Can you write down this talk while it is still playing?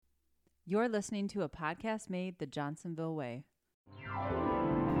You're listening to a podcast made the Johnsonville way.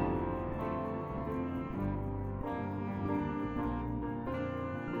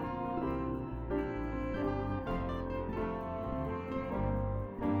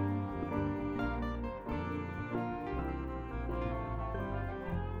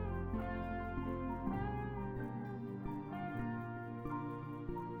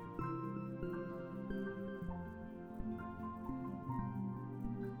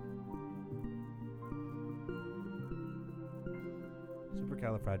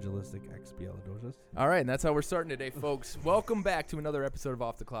 Supercalifragilisticexpialidocious. All right, and that's how we're starting today, folks. Welcome back to another episode of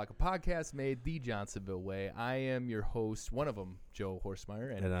Off the Clock, a podcast made the Johnsonville way. I am your host, one of them, Joe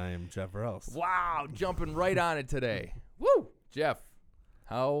Horstmeyer. And I am Jeff Rouse. Wow, jumping right on it today. Woo! Jeff,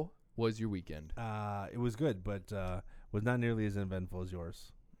 how was your weekend? It was good, but was not nearly as eventful as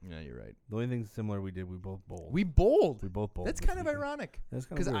yours. Yeah, you're right. The only thing similar we did, we both bowled. We bowled? We both bowled. That's kind of ironic.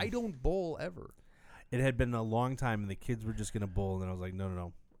 Because I don't bowl ever. It had been a long time, and the kids were just going to bowl, and then I was like,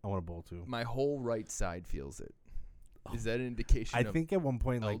 no, I want to bowl too. My whole right side feels it. Is that an indication I think at one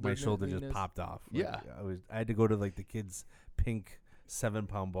point, like, my shoulder just popped off. Like, yeah. I had to go to, like, the kids' pink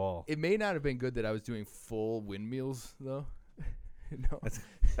 7-pound ball. It may not have been good that I was doing full windmills, though. No.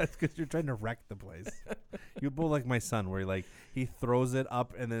 That's because you're trying to wreck the place. You bowl like my son, where he throws it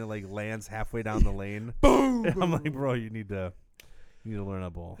up and then it lands halfway down the lane. Boom! And I'm like, bro, you need to learn a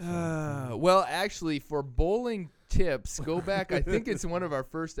bowl. So. Well, actually, for bowling tips, go back. I think it's one of our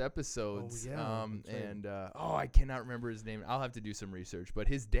first episodes. Oh, yeah, and I cannot remember his name. I'll have to do some research. But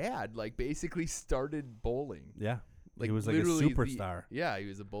his dad, basically started bowling. Yeah, he was like a superstar. He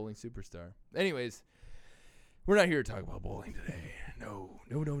was a bowling superstar. Anyways, we're not here to talk about bowling today. No.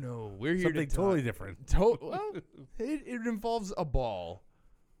 We're here something to talk totally different. Well, it involves a ball,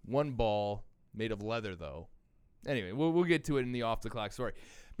 one ball made of leather, though. Anyway, we'll get to it in the off the clock story.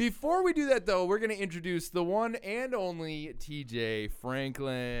 Before we do that, though, we're going to introduce the one and only Tejay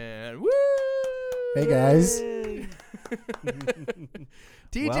Franklin. Woo! Hey, guys.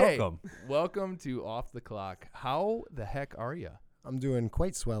 Tejay, welcome to Off the Clock. How the heck are you? I'm doing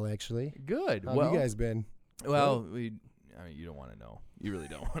quite swell, actually. Good. How have you guys been? Well, you don't want to know. You really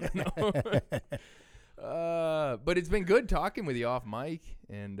don't want to know. But it's been good talking with you off mic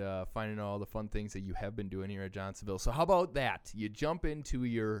and finding out all the fun things that you have been doing here at Johnsonville. So how about that? You jump into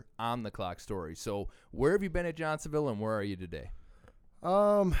your on-the-clock story. So where have you been at Johnsonville and where are you today?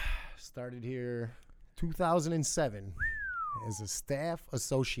 Started here 2007 as a staff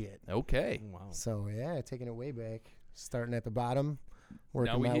associate. Okay. Wow. So, taking it way back. Starting at the bottom.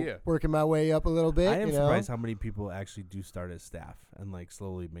 Working my way up a little bit. I am surprised how many people actually do start as staff and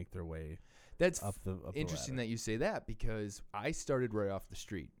slowly make their way. That's up the interesting ladder. that you say that because I started right off the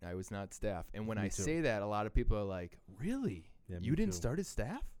street. I was not staff. And when Me I too. say that, a lot of people are like, really? Yeah, You me didn't too. start as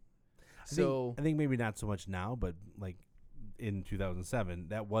staff? I think maybe not so much now, but in 2007,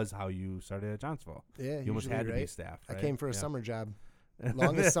 that was how you started at Johnsonville. Yeah, you almost usually, had to be right? staff. I Right? came for a Yeah. summer job.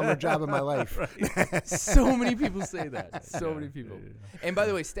 Longest summer job of my life. So many people say that. So many people. Yeah. And by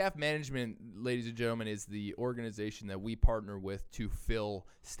the way, staff management, ladies and gentlemen, is the organization that we partner with to fill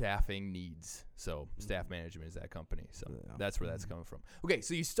staffing needs. So staff management is that company. So that's where that's coming from. Okay,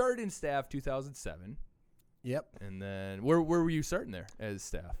 so you started in staff 2007. Yep. And then where were you starting there as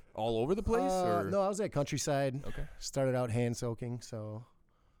staff? All over the place? Or? No, I was at Countryside. Okay. Started out hand soaking, so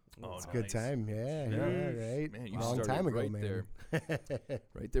it's a good time. Yeah, right. Man, you Long started time ago, right man. there.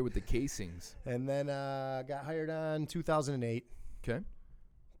 Right there with the casings. And then got hired on 2008. Okay.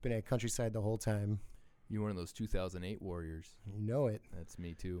 Been at Countryside the whole time. You're one of those 2008 warriors. You know it. That's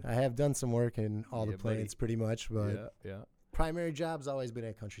me too. I have done some work in all the Yeah, plants buddy. pretty much, but Yeah. primary job's always been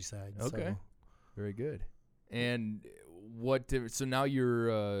at Countryside. Okay. So. Very good. And so now you're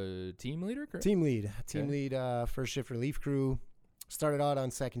a team leader, correct? Team lead, first shift relief crew. Started out on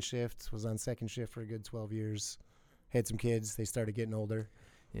second shift, was on second shift for a good 12 years. Had some kids. They started getting older.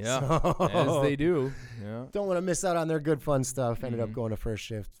 Yeah, So as they do. Yeah. don't want to miss out on their good fun stuff. Ended Mhm. up going to first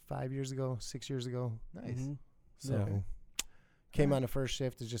shift 6 years ago. Nice. Mhm. So Yeah. came on to first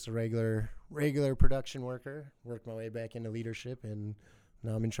shift as just a regular production worker. Worked my way back into leadership, and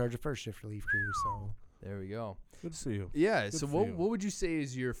now I'm in charge of first shift relief crew. So There we go. Good to see you. Yeah. Good So for you. what would you say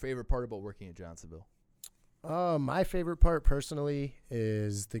is your favorite part about working at Johnsonville? my favorite part personally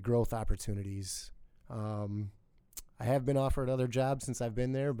is the growth opportunities. I have been offered other jobs since I've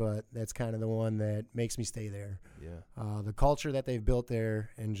been there, but that's kind of the one that makes me stay there. Yeah. The culture that they've built there,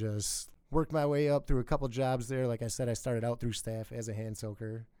 and just worked my way up through a couple jobs there. Like I said, I started out through staff as a hand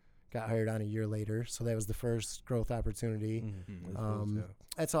soaker, got hired on a year later. So that was the first growth opportunity. Mm-hmm.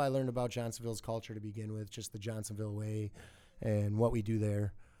 That's how I learned about Johnsonville's culture to begin with, just the Johnsonville way and what we do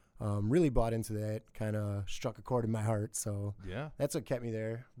there. really bought into that, kind of struck a chord in my heart. So Yeah. that's what kept me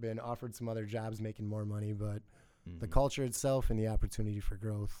there. Been offered some other jobs making more money, but the Mhm. culture itself and the opportunity for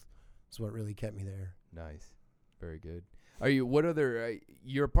growth is what really kept me there. Nice. Very good. Are you, what other,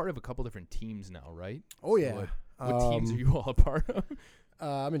 you're a part of a couple different teams now, right? Oh, So yeah. What teams are you all a part of?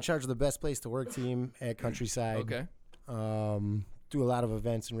 I'm in charge of the Best Place to Work team at Countryside. Okay. Do a lot of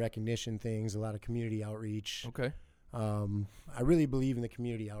events and recognition things, a lot of community outreach. Okay. I really believe in the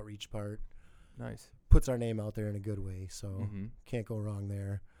community outreach part. Nice. Puts our name out there in a good way, so Mm-hmm. can't go wrong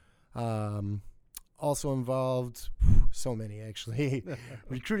there. Also involved, so many actually.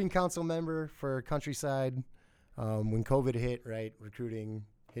 Recruiting council member for Countryside. When COVID hit, right, recruiting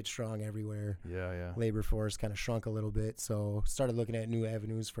hit strong everywhere. Yeah. Labor force kind of shrunk a little bit, so started looking at new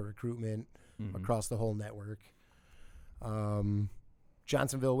avenues for recruitment Mhm. across the whole network.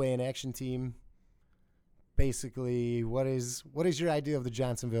 Johnsonville Way in Action team. Basically, what is your idea of the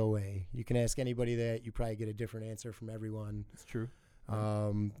Johnsonville Way? You can ask anybody that. You probably get a different answer from everyone. It's true.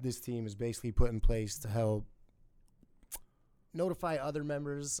 This team is basically put in place to help notify other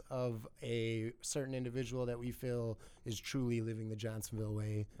members of a certain individual that we feel is truly living the Johnsonville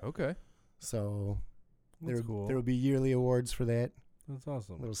Way. Okay. So That's cool. there will be yearly awards for that. That's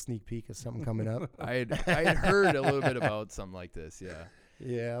awesome. A little sneak peek of something coming up. I had heard a little bit about something like this. Yeah.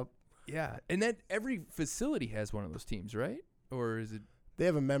 Yeah. Yeah. And that every facility has one of those teams, right? Or is it? They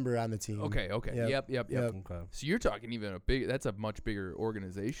have a member on the team. Okay. Yep. Yep. Okay. So you're talking even that's a much bigger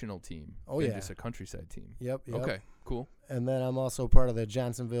organizational team Oh, than yeah. just a Countryside team. Yep. Okay. Cool. And then I'm also part of the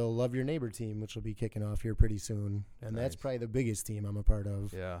Johnsonville Love Your Neighbor team, which will be kicking off here pretty soon. And that's Nice. probably the biggest team I'm a part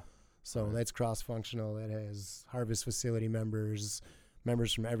of. Yeah. So Nice. that's cross-functional. That has harvest facility members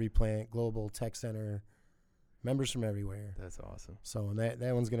from every plant, global tech center, members from everywhere. That's awesome. So and that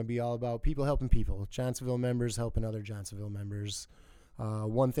one's going to be all about people helping people. Johnsonville members helping other Johnsonville members.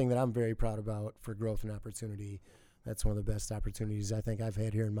 One thing that I'm very proud about for growth and opportunity. That's one of the best opportunities I think I've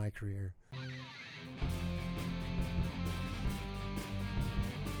had here in my career.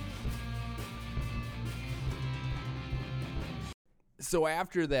 So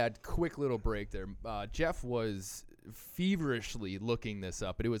after that quick little break there, Jeff was feverishly looking this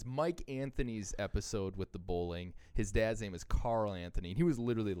up, but it was Mike Anthony's episode with the bowling. His dad's name is Carl Anthony, and he was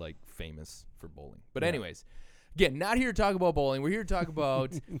literally like famous for bowling. But anyways, again, not here to talk about bowling. We're here to talk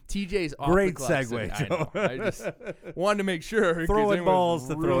about TJ's off Great the clock segue, setting. I Joe. know. I just wanted to make sure. 'cause Throwing anyone balls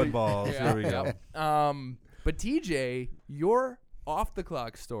was to throwing balls. Yeah, There we go. yeah. But TJ, your off the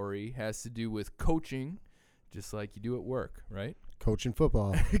clock story has to do with coaching, just like you do at work, right? Coaching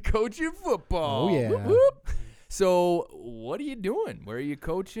football. Coaching football. Oh, yeah. Whoop, whoop. So, what are you doing? Where are you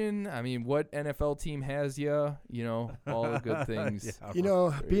coaching? I mean, what NFL team has you? You know, all the good things. Yeah. You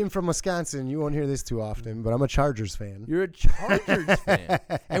know, being from Wisconsin, you won't hear this too often, but I'm a Chargers fan. You're a Chargers fan.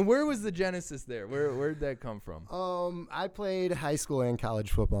 And where was the genesis there? Where did that come from? I played high school and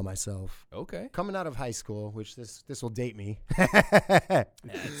college football myself. Okay. Coming out of high school, which this will date me.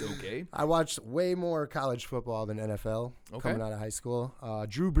 That's okay. I watched way more college football than NFL Okay. coming out of high school.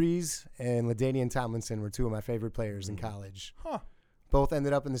 Drew Brees and LaDainian Tomlinson were two of my favorite players in college. Huh. Both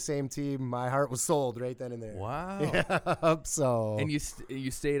ended up in the same team. My heart was sold right then and there. Wow. Yep, so. And you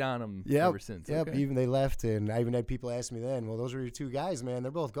stayed on them Yep, ever since. Yep. Okay. Even they left, and I even had people ask me then, "Well, those were your two guys, man.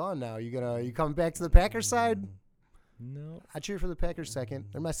 They're both gone now. You coming back to the Packers side?" No. I cheer for the Packers second.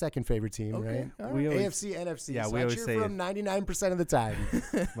 They're my second favorite team, Okay. right? All We right. always- AFC, NFC. Yeah, so we I always cheer say for them 99% of the time.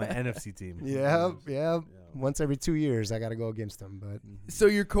 My NFC team. Yep. Once every 2 years, I got to go against them. But So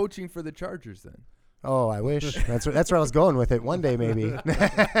you're coaching for the Chargers then? oh, I wish that's where I was going with it. One day, maybe.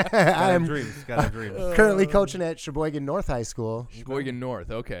 Got I'm dreams. Got a dream. currently coaching at Sheboygan North High School. Sheboygan North,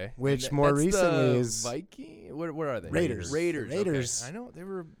 okay. Which And more that's recently the is- Viking. What are they? Raiders. Raiders. okay. Raiders. I know they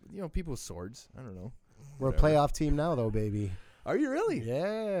were people with swords. I don't know. We're a Whatever. playoff team now, though, baby. Are you really?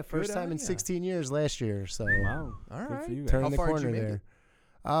 Yeah, first Good time on in ya. 16 years last year. So Wow. All Good right. for you guys. turning How the far did you corner make there.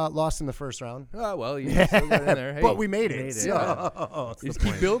 Lost in the first round. Oh well, you still got in there. Hey, But we made it. Made it. So. That's you the just keep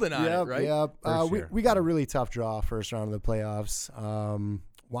point. building on Yep, it, right? yep. First We year. got a really tough draw first round of the playoffs.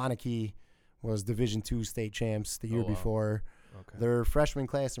 Wanakee was Division II state champs the year wow. before. Okay. Their freshman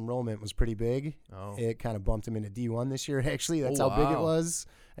class enrollment was pretty big. Oh. It kind of bumped them into D1 this year, actually. That's how big it wow. was.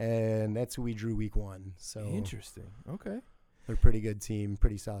 And that's who we drew week one. So Interesting. Okay. they're a pretty good team,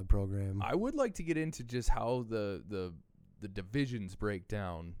 pretty solid program. I would like to get into just how the divisions break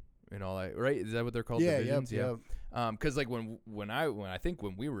down and all that. Right? Is that what they're called? Divisions? Yep. Because like when I think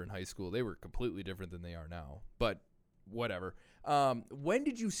when we were in high school, they were completely different than they are now. But whatever. When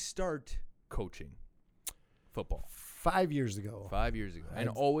did you start coaching football? 5 years ago. 5 years ago, and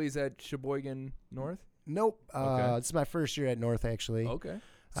always at Sheboygan North. Nope. Okay. This is my first year at North, actually. Okay.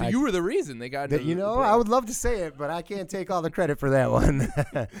 So you were the reason they got that, into the I would love to say it, but I can't take all the credit for that one.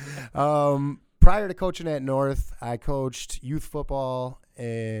 Prior to coaching at North, I coached youth football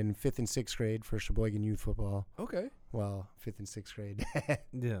in 5th and 6th grade for Sheboygan youth football. Okay. Well, 5th and 6th grade.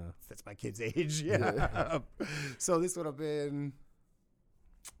 Yeah. That's my kid's age. Yeah. So this would have been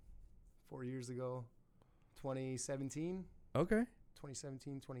 4 years ago, 2017. Okay.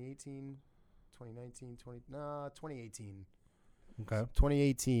 2017, 2018, 2019, 2018. Okay.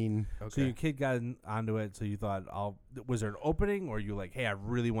 2018. So Okay. your kid got onto it. So you thought, was there an opening, or you like, hey, I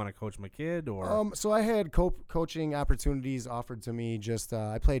really want to coach my kid, or? So I had coaching opportunities offered to me. Just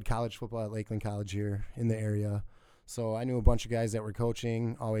I played college football at Lakeland College here in the area, so I knew a bunch of guys that were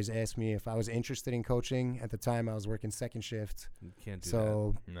coaching. Always asked me if I was interested in coaching. At the time, I was working second shift, You can't do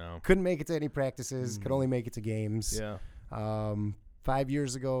so No. couldn't make it to any practices. Could only make it to games. Yeah. 6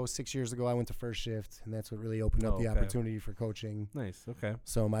 years ago, I went to first shift, and that's what really opened up the okay. opportunity for coaching. that. Nice. Okay.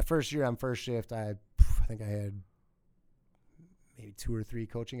 So my first year on first shift, I think I had maybe 2 or 3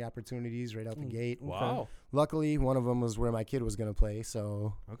 coaching opportunities right out the gate. Wow. Luckily, one of them was where my kid was going to play,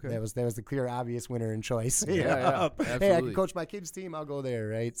 so Okay. that was the clear, obvious winner and choice. Yeah, Hey, I absolutely. can coach my kid's team. I'll go there,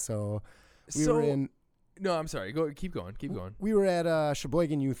 right? So we So were in. no, I'm sorry. Keep going. We were at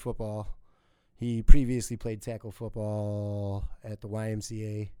Sheboygan Youth Football. He previously played tackle football at the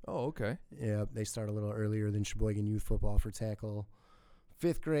YMCA. Oh, okay. Yeah, they start a little earlier than Sheboygan Youth Football for tackle.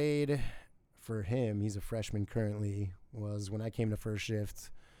 5th grade for him, he's a freshman currently, was when I came to first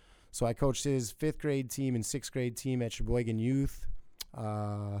shift. So I coached his 5th grade team and 6th grade team at Sheboygan Youth,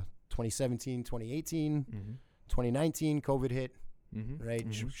 2017, 2018. Mm-hmm. 2019, COVID hit, Mm-hmm. right?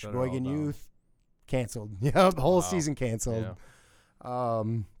 Mhm. Shut it all Sheboygan down. Youth canceled. Yeah, the whole Wow. season canceled. Yeah.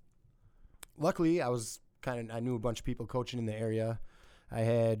 Luckily, I knew a bunch of people coaching in the area. I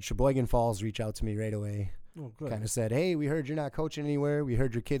had Sheboygan Falls reach out to me right away. Oh, good. Kind of said, hey, we heard you're not coaching anywhere. We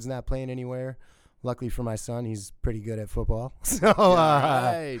heard your kid's not playing anywhere. Luckily for my son, he's pretty good at football. So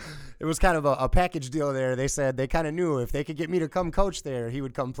Right. it was kind of a package deal there. They said they kind of knew if they could get me to come coach there, he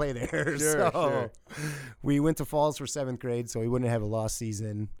would come play there. Sure. We went to Falls for 7th grade, so we wouldn't have a lost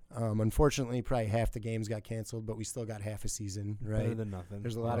season. Unfortunately, probably half the games got canceled, but we still got half a season, Better right? than nothing.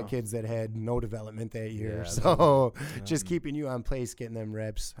 There's a lot of Wow. kids that had no development that year. Yeah, So Yeah. just keeping you on pace, getting them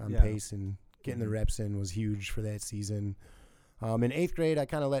reps on Yeah. pace and getting the Mhm. reps in was huge for that season. In 8th grade, I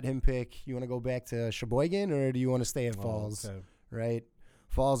kind of let him pick, you want to go back to Sheboygan or do you want to stay at Oh, Falls, okay. right?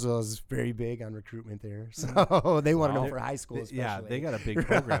 Falls was very big on recruitment there. So they want to know Wow. for high school especially. Yeah, they got a big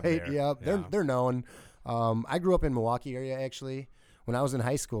program Right, there. Yep, they're known. I grew up in Milwaukee area, actually. When I was in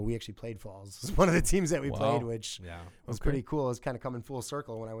high school, we actually played Falls. It was one of the teams that we Wow. played, which Yeah. was Okay. pretty cool. It was kind of coming full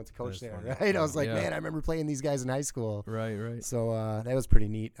circle when I went to coach That is there, funny. right? I was like, Yeah. man, I remember playing these guys in high school. Right. So that was pretty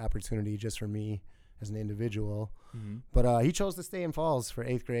neat opportunity just for me as an individual. Mm-hmm. But he chose to stay in Falls for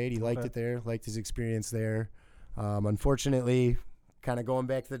 8th grade. He liked Okay. it there, liked his experience there. Unfortunately, kind of going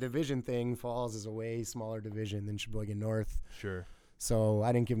back to the division thing, Falls is a way smaller division than Sheboygan North. Sure. So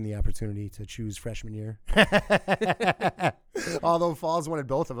I didn't give him the opportunity to choose freshman year. Although Falls wanted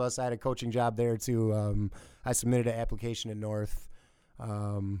both of us, I had a coaching job there too. I submitted an application at North.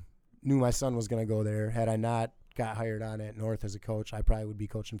 Knew my son was going to go there. Had I not got hired on at North as a coach, I probably would be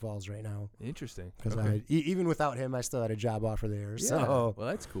coaching Falls right now. Interesting. Because Okay. even without him, I still had a job offer there. Yeah. So Well,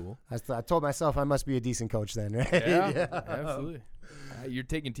 that's cool. I told myself I must be a decent coach then, right? Yeah, absolutely. You're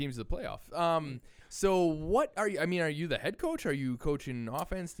taking teams to the playoff. So what are you? I mean, are you the head coach? Are you coaching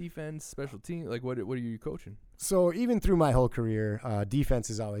offense, defense, special team? Like, what are you coaching? So even through my whole career, defense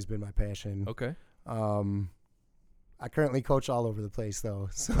has always been my passion. Okay. I currently coach all over the place, though.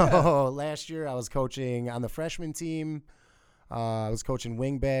 So last year I was coaching on the freshman team. I was coaching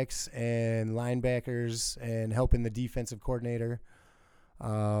wingbacks and linebackers and helping the defensive coordinator.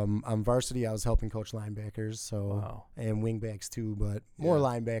 On varsity, I was helping coach linebackers, so Wow. and wingbacks too, but more Yeah.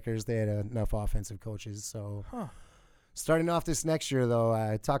 linebackers. They had enough offensive coaches. So Huh. starting off this next year, though,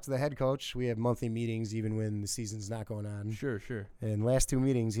 I talked to the head coach. We have monthly meetings even when the season's not going on. Sure. And last 2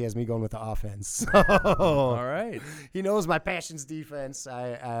 meetings, he has me going with the offense. All right. He knows my passion's defense.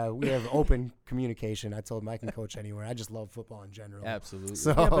 We have open communication. I told him I can coach anywhere. I just love football in general. Absolutely.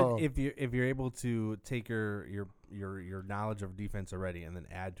 So Yeah, but if you're able to take your knowledge of defense already and then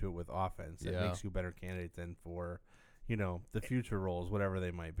add to it with offense, it Yeah. makes you a better candidate then for, the future roles, whatever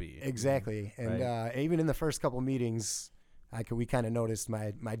they might be. exactly, and Right. even in the first couple meetings, we kind of noticed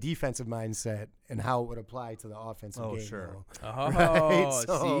my defensive mindset and how it would apply to the offensive Oh, game. sure. though. Oh, Right?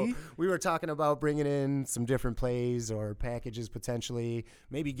 So see? we were talking about bringing in some different plays or packages potentially,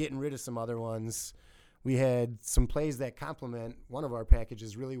 maybe getting rid of some other ones. We had some plays that complement one of our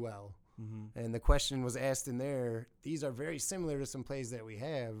packages really well. And the question was asked in there, these are very similar to some plays that we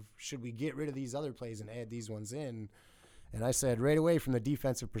have. Should we get rid of these other plays and add these ones in? And I said right away from the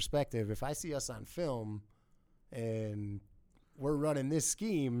defensive perspective, if I see us on film and we're running this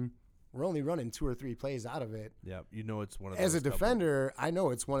scheme, we're only running 2 or 3 plays out of it. Yeah, you know it's one of As those a defender, I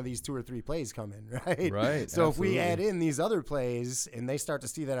know it's one of these 2 or 3 plays coming, right? Right. So absolutely. if we add in these other plays and they start to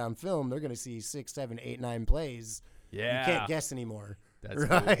see that on film, they're going to see 6, 7, 8, 9 plays. Yeah. You can't guess anymore. That's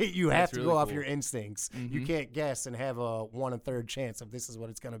right? cool. You That's have to really go off cool. your instincts. You can't guess and have a 1 1/3 chance of this is what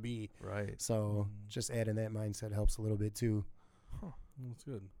it's going to be. Right. So just adding that mindset helps a little bit too. That's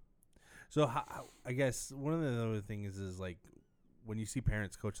good. So how, I guess one of the other things is like when you see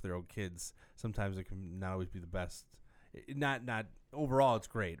parents coach their own kids, sometimes it can not always be the best. Not overall, it's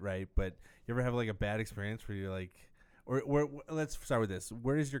great, right? But you ever have like a bad experience where you're like, or let's start with this.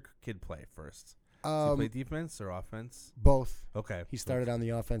 Where does your kid play first? Does he play defense or offense? Both. Okay. He started on the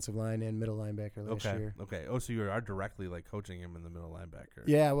offensive line and middle linebacker last year. Okay. Oh, so you are directly like coaching him in the middle linebacker.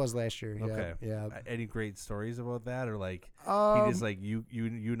 Yeah, I was last year. Okay. Yeah. Any great stories about that, or like he Um, just like you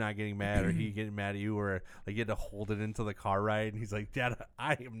not getting mad, or he getting mad at you, or like you had to hold it into the car ride, and he's like, "Dad,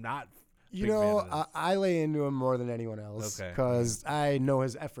 I am not." You big fan know, of this. I lay into him more than anyone else Okay. because I know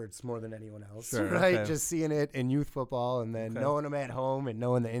his efforts more than anyone else, Sure, right? okay. Just seeing it in youth football and then Okay. knowing him at home and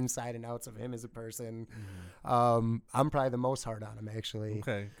knowing the inside and outs of him as a person. I'm probably the most hard on him, actually.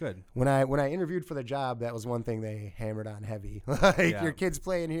 Okay, good. When I interviewed for the job, that was one thing they hammered on heavy. Like, Yeah. your kids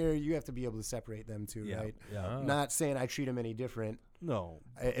playing here, you have to be able to separate them too, Yeah, right? yeah. Oh. Not saying I treat them any different. No,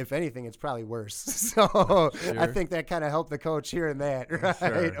 If anything, it's probably worse. So I Sure. think that kind of helped the coach here and that, right?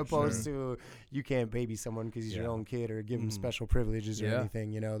 Sure, Opposed to you can't baby someone because he's your Yeah. own kid or give him Mhm. special privileges or Yeah.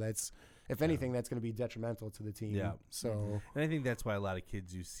 anything. You know, that's if anything, that's going to be detrimental to the team. Yeah. So and I think that's why a lot of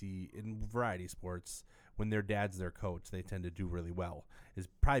kids you see in variety sports, when their dad's their coach, they tend to do really well. Is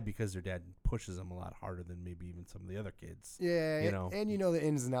probably because their dad pushes them a lot harder than maybe even some of the other kids. yeah, You know. and you know the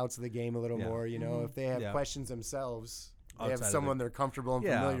ins and outs of the game a little Yeah. more. You know, if they have Yeah. questions themselves. They Outside have of someone the- they're comfortable and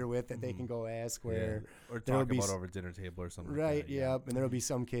Yeah. familiar with that they can go ask. Where or there'll talk be about s- over dinner table or something. right, like that, yep. And there'll be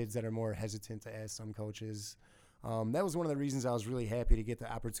some kids that are more hesitant to ask some coaches. That was one of the reasons I was really happy to get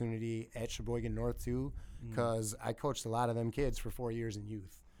the opportunity at Sheboygan North too, because I coached a lot of them kids for 4 years in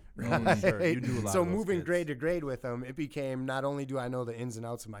youth. Oh, sure. You knew a lot So of those moving kids. grade to grade with them, it became not only do I know the ins and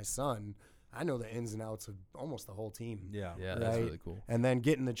outs of my son, I know the ins and outs of almost the whole team. Yeah. Yeah, that's Right. really cool. And then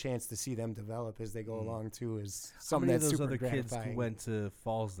getting the chance to see them develop as they go along too is How something many of that's those super other kids gratifying. went to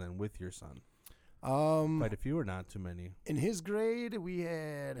Falls then with your son? Um, Quite a few, or not too many? in his grade, we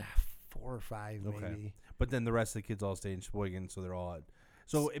had 4 or 5 Okay. maybe. But then the rest of the kids all stayed in Sheboygan, so they're all at.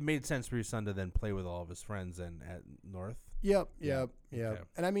 So it made sense for your son to then play with all of his friends and at North. Yep. Yeah, Yep. okay.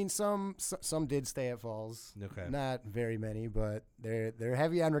 And I mean, some did stay at Falls. Okay. Not very many, but they're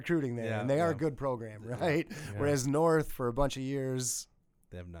heavy on recruiting there, Yeah, and they are yeah. a good program, Yeah. right? Whereas North, for a bunch of years,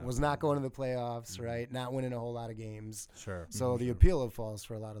 They have not. was not going to the playoffs, right? Not winning a whole lot of games. Sure. So the Sure. appeal of Falls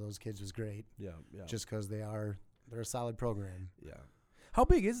for a lot of those kids was great, Yeah. Yeah. just because they're a solid program. yeah. How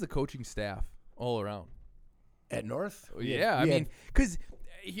big is the coaching staff all around? At North, Yeah, I mean, because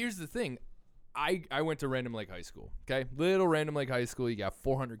here's the thing. I went to Random Lake High School, okay? Little Random Lake High School. You got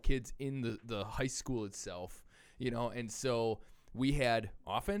 400 kids in the high school itself, you know, and so we had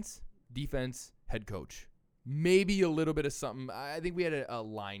offense, defense, head coach. Maybe a little bit of something. I think we had a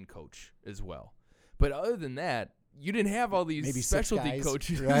line coach as well. But other than that, you didn't have all these maybe 6 specialty guys,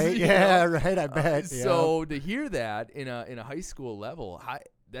 coaches. right? you Yeah, know? right. I bet. yeah. So to hear that in a high school level,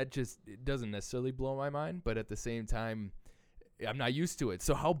 that just it doesn't necessarily blow my mind, but at the same time, I'm not used to it.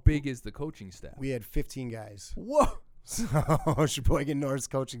 So how big is the coaching staff? we had 15 guys. Whoa. So Sheboygan North's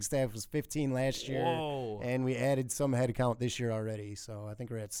coaching staff was 15 last year, Whoa. and we added some head count this year already. So I think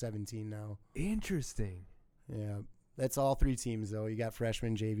we're at 17 now. Interesting. Yeah, that's all 3 teams though. You got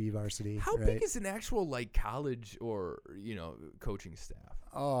freshman, JV, varsity. How right? big is an actual like college or coaching staff?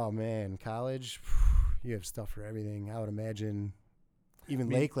 Oh man, college, you have stuff for everything. I would imagine. Even I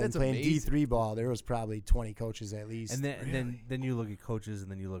mean, Lakeland that's playing amazing. D3 ball, there was probably 20 coaches at least. And then you look at coaches, and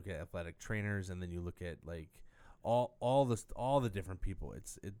then you look at athletic trainers, and then you look at like all the different people.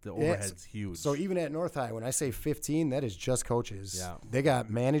 The Yeah, overhead's huge. So even at North High, when I say 15, that is just coaches. Yeah. They got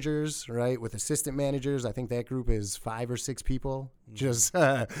managers, right, with assistant managers. I think that group is 5 or 6 people, just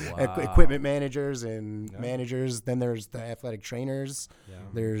equipment managers and Yeah. managers. Then there's the athletic trainers. yeah.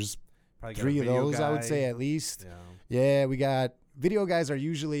 There's Probably got a 3 of video those, I would guy. say, at least. Yeah. Yeah, we got video guys are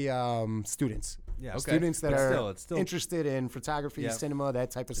usually students. Yeah. Okay. Students that But are it's still interested in photography, Yeah. cinema, that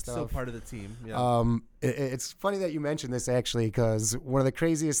type of it's stuff. still part of the team. Yeah. It's funny that you mentioned this actually, because one of the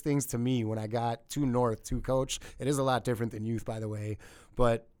craziest things to me when I got to North to coach, it is a lot different than youth, by the way.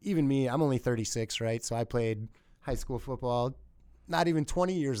 But even me, I'm only 36, right? So I played high school football not even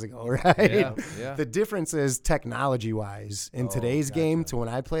 20 years ago, right? Yeah. The difference is technology-wise in today's game to when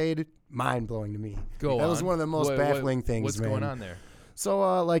I played, mind-blowing to me. That was one of the most baffling things, What's man. going on there?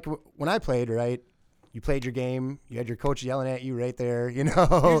 So, when I played, right, you played your game, you had your coach yelling at you right there, you know.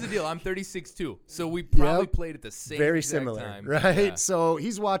 Here's the deal. I'm 36 too, so we probably played at the same Very exact similar, time. right? Yeah. So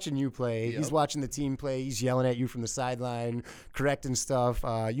he's watching you play. Yep. He's watching the team play. He's yelling at you from the sideline, correcting stuff.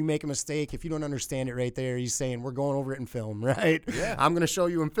 You make a mistake. If you don't understand it right there, he's saying, we're going over it in film, right? Yeah. I'm going to show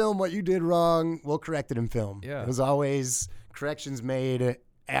you in film what you did wrong. We'll correct it in film. Yeah. It was always corrections made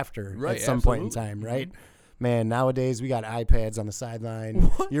after Right, at some point in time, right? Man, nowadays we got iPads on the sideline.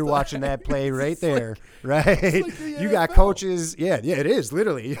 You're watching that play right there, right? You got coaches. Yeah, it is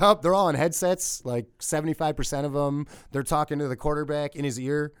literally. Yup, they're all on headsets. Like 75% of them, they're talking to the quarterback in his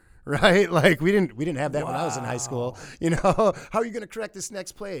ear. Right? Like we didn't have that when I was in high school. You know, how are you going to correct this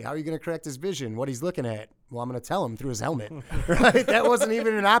next play? How are you going to correct his vision? What he's looking at? Well, I'm going to tell him through his helmet. Right? That wasn't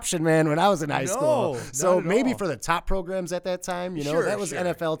even an option, man, when I was in high school. So maybe for the top programs at that time, you know, that was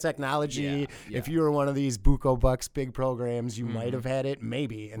NFL technology. Yeah. If you were one of these Buco Bucks big programs, you might have had it,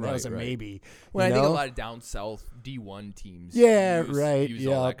 maybe, and that was a maybe. Well, you I think a know? lot of down south D1 teams. Yeah, use right. all Yeah,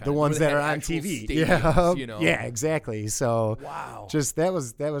 that kind the of- ones where that they are had on actual TV. stadiums, you know. Yeah, exactly. So Wow. just that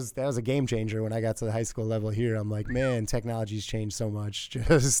was a game changer when I got to the high school level here. I'm like, man, technology's changed so much.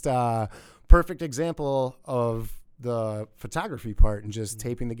 Just perfect example of the photography part and just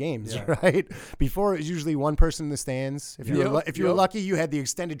taping the games, right? Before it was usually one person in the stands. If you were lucky, you had the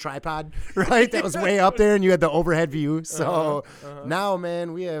extended tripod, right? That was way up there, and you had the overhead view. So now,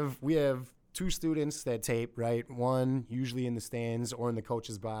 man, we have two students that tape, right? One usually in the stands or in the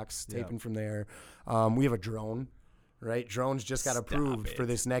coach's box, taping from there. We have a drone. Right, drones just got approved for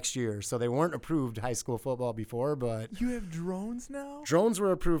this next year, so they weren't approved high school football before. But You have drones now? drones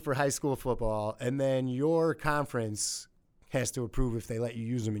were approved for high school football, and then your conference has to approve if they let you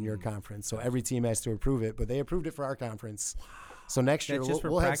use them in your conference. So every team has to approve it, but they approved it for our conference. So next year That's just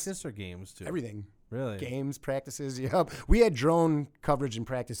for we'll practice or games too. have everything. Really? Games, practices. Yep. We had drone coverage in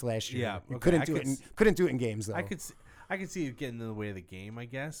practice last year. Yeah, We okay, couldn't do it in games though. I could see it getting in the way of the game, I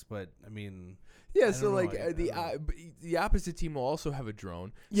guess, but I mean. Yeah, I so don't know, like I don't know. the opposite team will also have a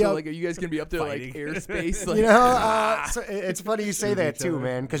drone. Yep. So like, are you guys gonna be up there like Fighting. airspace? Like, You know, so it's funny you say Shoot that each too, other.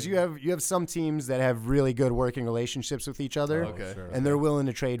 man, because you have some teams that have really good working relationships with each other, Okay. Sure. and they're willing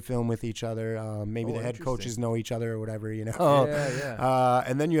to trade film with each other. Maybe Oh, the head interesting. coaches know each other or whatever, you know. Yeah.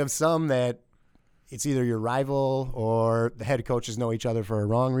 And then you have some that it's either your rival or the head coaches know each other for a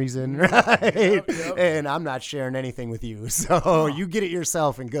wrong reason, right? Yep. And I'm not sharing anything with you, so you get it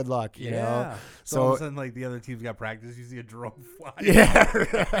yourself and good luck, you know. So all of a sudden, like the other team's got practice, you see a drone fly. Yeah,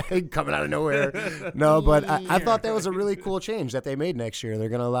 right. Coming out of nowhere. No, but I thought that was a really cool change that they made next year. They're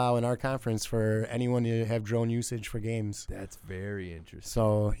going to allow in our conference for anyone to have drone usage for games. That's very interesting.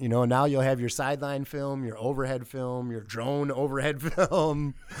 So, you know, now you'll have your sideline film, your overhead film, your drone overhead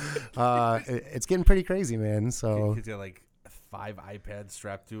film. It's getting pretty crazy, man. So, Kids got like 5 iPads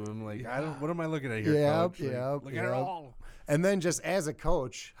strapped to him. Like, what am I looking at here, Yep, coach? Like, yep, look at it yep. all. and then just as a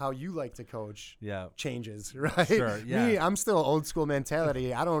coach, how you like to coach Yeah. changes, right? Sure, yeah. Me, I'm still old school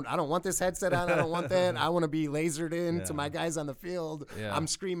mentality. I don't want this headset on. I don't want that. I want to be lasered in to my guys on the field. Yeah. I'm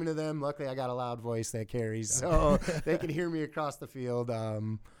screaming to them. Luckily, I got a loud voice that carries, so they can hear me across the field.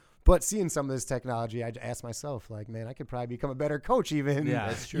 But seeing some of this technology, I ask myself, like, man, I could probably become a better coach even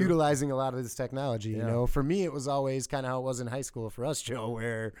That's true. utilizing a lot of this technology. You know, for me, it was always kind of how it was in high school for us, Joe,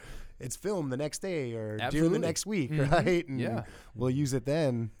 where it's filmed the next day or during Absolutely. the next week, right? And Yeah. we'll use it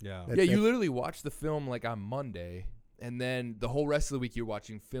then. Yeah. Yeah, you literally watch the film like on Monday, and then the whole rest of the week you're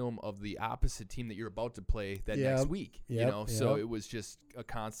watching film of the opposite team that you're about to play that next week. You Yep, know, so yep. it was just a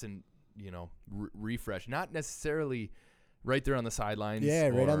constant, refresh. Not necessarily right there on the sidelines. Yeah,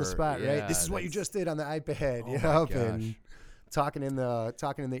 right on the or- spot, right? yeah, This is what you that's- just did on the iPad. Oh Yep, my gosh. and talking in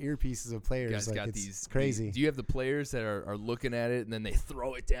the earpieces of players. Guys Like, got it's these crazy. Do you have the players that are looking at it and then they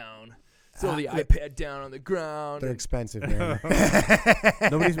throw it down? Throw the Yeah. iPad down on the ground. They're and- expensive, man.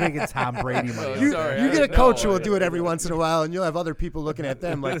 Nobody's making Tom Brady money. Oh, out You, there. sorry, you I get a know. coach who will do it every once in a while, and you'll have other people looking at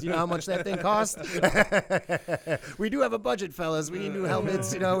them like, do you know how much that thing cost? We do have a budget, fellas. We need new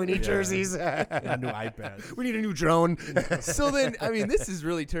helmets. We need jerseys. A new iPad. We need a new drone. So then, I mean, this is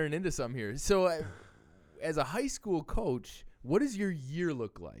really turned into something here. So, as a high school coach, what does your year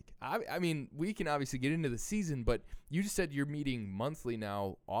look like? I mean, we can obviously get into the season, but you just said you're meeting monthly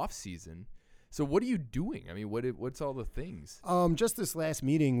now, off season. So what are you doing? I mean, what's all the things? Just this last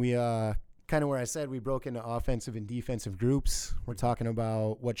meeting, we kind of where I said we broke into offensive and defensive groups. We're talking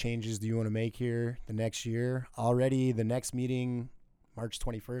about what changes do you want to make here the next year. Already the next meeting, March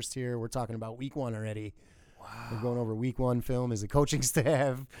 21st here, we're talking about week 1 already. Wow. We're going over week 1 film as a coaching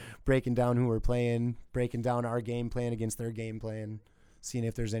staff, breaking down who we're playing, breaking down our game plan against their game plan, seeing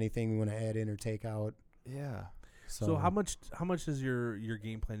if there's anything we want to add in or take out. Yeah. So how much is your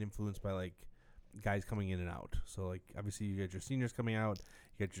game plan influenced by like guys coming in and out? So like obviously you got your seniors coming out,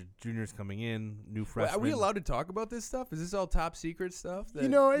 you got your juniors coming in, new freshmen. Are we allowed to talk about this stuff? Is this all top secret stuff?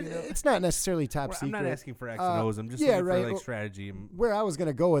 It's not necessarily top secret. I'm not asking for X and O's. I'm just looking for like strategy. Where I was going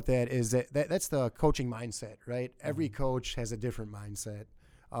to go with that is that's the coaching mindset, right? Every coach has a different mindset.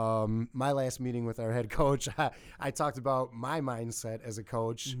 My last meeting with our head coach, I talked about my mindset as a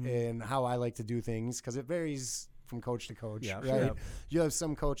coach and how I like to do things because it varies from coach to coach, right? Sure. You have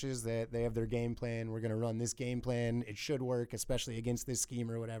some coaches that they have their game plan. We're going to run this game plan. It should work, especially against this scheme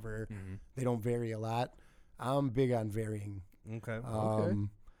or whatever. They don't vary a lot. I'm big on varying. Okay.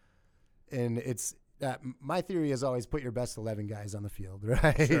 And it's my theory is always put your best 11 guys on the field,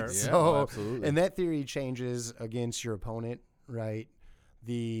 right? Sure. So, absolutely. And that theory changes against your opponent, right?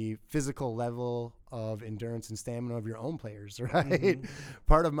 The physical level of endurance and stamina of your own players, right?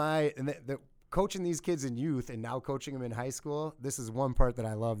 Part of the coaching these kids in youth and now coaching them in high school, this is one part that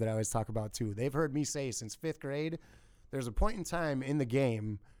I love that I always talk about too. They've heard me say since 5th grade, there's a point in time in the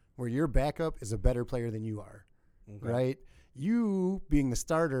game where your backup is a better player than you are, right? You being the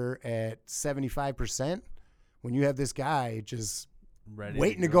starter at 75%, when you have this guy just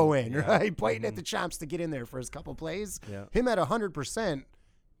waiting to go in, right? Biting at the chops to get in there for his couple plays. Yeah. Him at 100%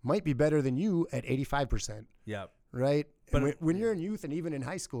 might be better than you at 85%. Yeah. Right? But when you're in youth and even in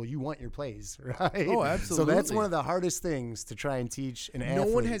high school, you want your plays, right? Oh, absolutely. So that's one of the hardest things to try and teach an athlete.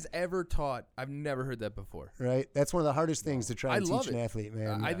 No one has ever taught. I've never heard that before. Right? That's one of the hardest things to try and love teach an athlete,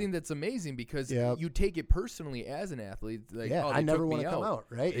 man. I think that's amazing because Yep. you take it personally as an athlete. Like, yeah, oh, I never want to come out,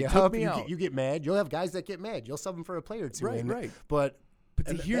 right? They Yeah, took me out. You get mad. You'll have guys that get mad. You'll sub them for a play or two. Right, right. But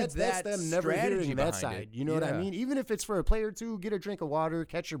to hear that's them never strategy hearing that behind side. it. You know what I Yeah. mean? Even if it's for a play or two, get a drink of water,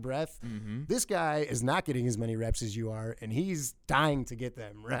 catch your breath. This guy is not getting as many reps as you are, and he's dying to get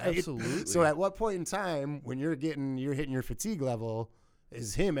them, right? Absolutely. So at what point in time when you're hitting your fatigue level,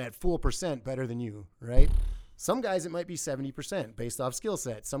 is him at full percent better than you, right? Some guys it might be 70% based off skill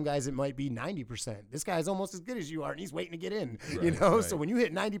set. Some guys it might be 90%. This guy's almost as good as you are, and he's waiting to get in. Right, Right. right. So when you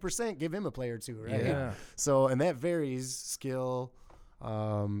hit 90%, give him a play or two, right? Yeah. So and that varies skill,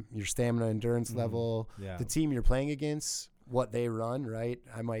 your stamina, endurance level, Yeah. the team you're playing against, what they run, right?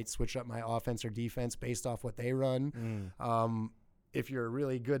 I might switch up my offense or defense based off what they run. If you're a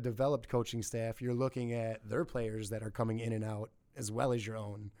really good developed coaching staff, you're looking at their players that are coming in and out as well as your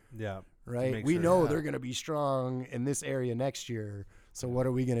own, Yeah. right? make We sure- know yeah. they're going to be strong in this area next year. So what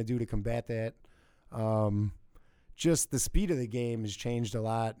are we going to do to combat that? Just the speed of the game has changed a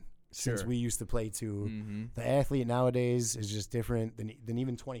lot since Sure. we used to play too. Mm-hmm. The athlete nowadays is just different than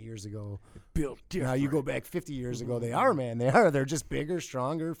even 20 years ago. Built Now you go back 50 years ago, they are, man. They are. They're just bigger,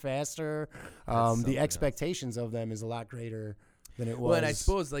 stronger, faster. The expectations of them is a lot greater than it was. Well, and I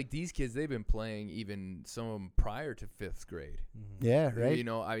suppose like these kids, they've been playing even some of them prior to 5th grade. Yeah, right. You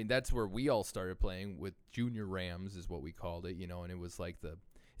know, I mean, that's where we all started playing with junior Rams is what we called it, you know, and it was like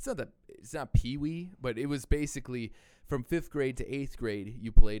it's not Pee-wee, but it was basically from 5th grade to 8th grade,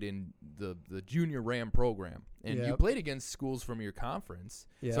 you played in the junior Ram program. And you Yep. played against schools from your conference.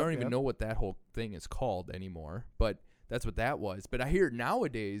 Yep, So I don't even yep. know what that whole thing is called anymore, but that's what that was. But I hear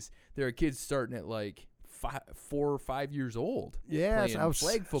nowadays there are kids starting at like 4 or 5 years old. Yeah, playing I was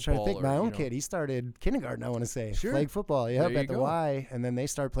flag trying to football think. or, My you own know. kid, he started kindergarten, I want to say. Sure. Flag football, There yep, you at the go. Y. And then they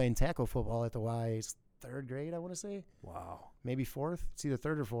start playing tackle football at the Y. It's 3rd grade, I want to say. Wow. Maybe 4th. It's either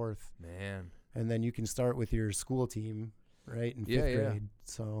 3rd or 4th. Man. And then you can start with your school team, right, in 5th Yeah, yeah. grade.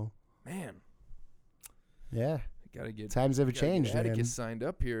 So, Man. Yeah. Gotta get Times have changed, man. Atticus signed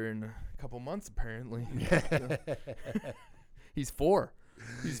up here in a couple months, apparently. He's 4.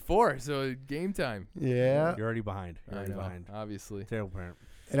 He's 4, so game time. Yeah. You're already behind. You're I already know, behind. obviously. Terrible parent.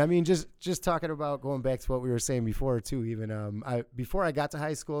 And I mean, just talking about going back to what we were saying before too. Even before I got to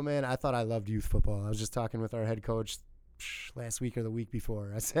high school, man, I thought I loved youth football. I was just talking with our head coach last week or the week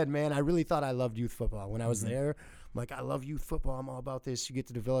before. I said, man, I really thought I loved youth football when I was there. I'm like, I love youth football. I'm all about this. You get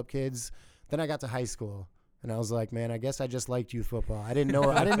to develop kids. Then I got to high school. And I was like, man, I guess I just liked youth football. I didn't know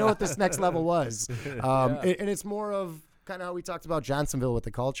what this next level was. And it's more of kind of how we talked about Johnsonville with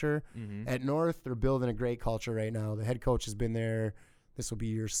the culture. At North, they're building a great culture right now. The head coach has been there. This will be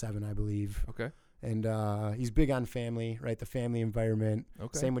year 7, I believe. Okay. And he's big on family, right? The family environment.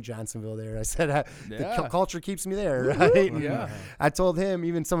 Okay. Same with Johnsonville there. I said Yeah. culture keeps me there, right? Yeah. I told him,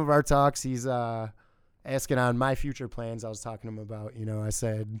 even some of our talks, he's asking on my future plans. I was talking to him about, I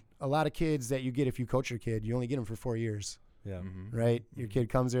said, a lot of kids that you get if you coach your kid, you only get them for 4 years, Yeah. right? Your kid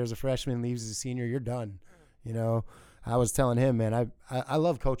comes there as a freshman, leaves as a senior, you're done. I was telling him, man, I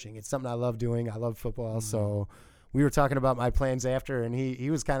love coaching. It's something I love doing. I love football. So we were talking about my plans after, and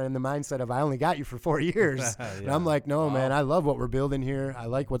he was kind of in the mindset of, I only got you for 4 years. Yeah. And I'm like, no, man, I love what we're building here. I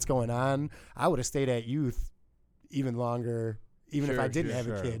like what's going on. I would have stayed at youth even longer, even if I didn't have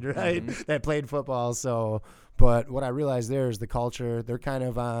a kid, right, that played football. So, but what I realized there is the culture. They're kind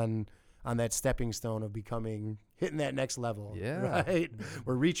of on that stepping stone of hitting that next level. Yeah. Right.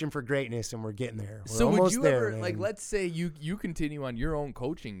 We're reaching for greatness and we're getting there. We're So would almost you there, ever, man. let's say you continue on your own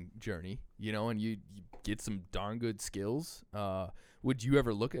coaching journey, and you get some darn good skills. Would you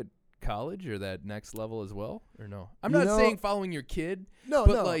ever look at college or that next level as well, or no? I'm not saying following your kid. No,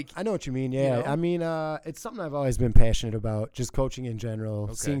 but like, I know what you mean. Yeah, you know? I mean, it's something I've always been passionate about, just coaching in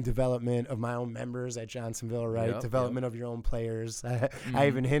general, seeing development of my own members at Johnsonville, right? Yep, Development of your own players. I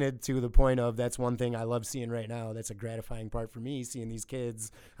even hinted to the point of that's one thing I love seeing right now. That's a gratifying part for me, seeing these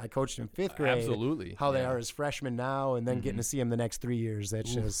kids I coached in 5th grade. Absolutely. How they are as freshmen now, and then getting to see them the next 3 years.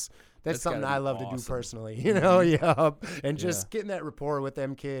 That's something I love to do personally, and just getting that rapport with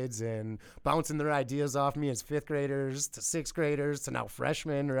them kids and bouncing their ideas off me as 5th graders to 6th graders to now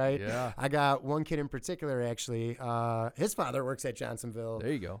freshmen, right? Yeah. I got one kid in particular, actually. His father works at Johnsonville.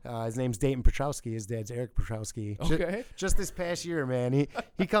 There you go. His name's Dayton Petrowski. His dad's Eric Petrowski. Okay. Just this past year, man,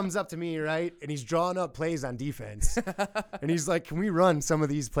 he comes up to me, right, and he's drawing up plays on defense. And he's like, can we run some of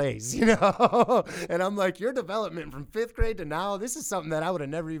these plays, And I'm like, your development from 5th grade to now, this is something that I would have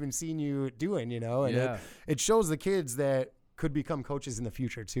never even seen you doing, and it shows the kids that could become coaches in the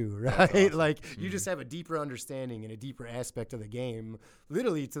future too, right? Awesome. Like you just have a deeper understanding and a deeper aspect of the game,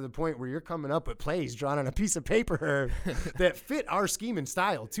 literally to the point where you're coming up with plays drawn on a piece of paper that fit our scheme and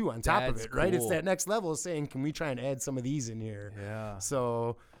style too on top of it, right? It's that next level of saying, can we try and add some of these in here? Yeah.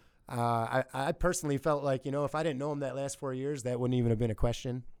 So I personally felt like, if I didn't know him that last 4 years, that wouldn't even have been a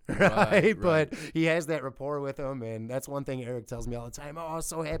question. Right. But he has that rapport with him, and that's one thing Eric tells me all the time. Oh, I'm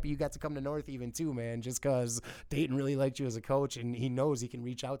so happy you got to come to North even too, man, just because Dayton really liked you as a coach, and he knows he can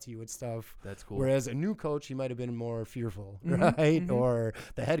reach out to you with stuff. That's cool. Whereas a new coach, he might have been more fearful, right? Or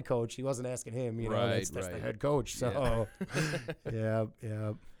the head coach, he wasn't asking him, that's the head coach. So, yeah.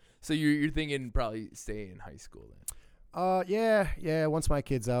 So you're thinking probably stay in high school then? Yeah. Once my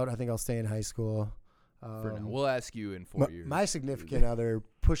kid's out, I think I'll stay in high school. For now. We'll ask you in 4 years. My significant other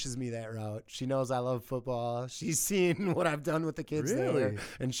pushes me that route. She knows I love football. She's seen what I've done with the kids there.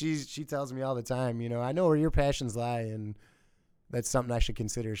 And she tells me all the time, I know where your passions lie, and that's something I should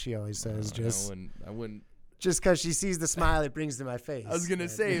consider, she always says. I wouldn't. Just because she sees the smile it brings to my face. I was going to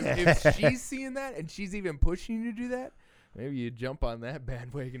say, if she's seeing that and she's even pushing you to do that, maybe you jump on that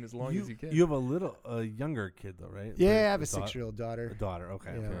bandwagon as long as you can. You have a younger kid, though, right? Yeah, I have a 6-year-old daughter. A daughter,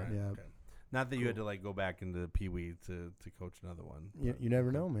 okay. Yeah. Okay. Not that you had to go back into Pee Wee to coach another one. You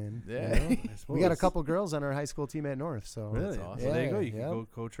never know, man. Yeah. We got a couple girls on our high school team at North. So really? That's awesome. Well, there you go. You can go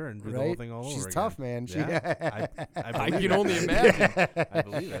coach her and do the whole thing all over She's again. tough, man. Yeah. I can only imagine. I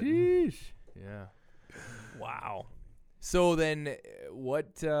believe it. Sheesh. Yeah. Wow. So then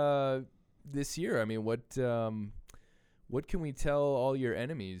what this year, what can we tell all your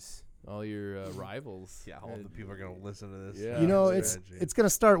enemies? All your rivals. Yeah, all the people are going to listen to this. Yeah. It's going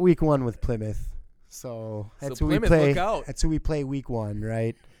to start week 1 with Plymouth. So that's who Plymouth, we play. look out. That's who we play week 1,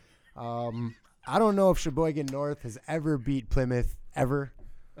 right? I don't know if Sheboygan North has ever beat Plymouth ever.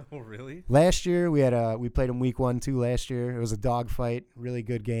 Oh, really? Last year we played them week 1 too. Last year it was a dogfight, really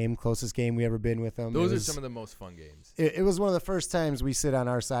good game, closest game we ever been with them. Those are some of the most fun games. It was one of the first times we sit on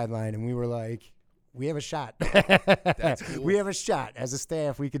our sideline and we were like, we have a shot. That's cool. We have a shot. As a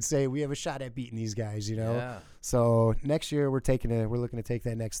staff, we could say we have a shot at beating these guys, Yeah. So next year we're looking to take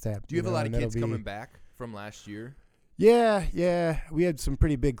that next step. Do you have a lot of kids coming back from last year? Yeah. We had some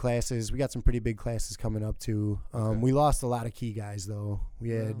pretty big classes. We got some pretty big classes coming up too. We lost a lot of key guys though.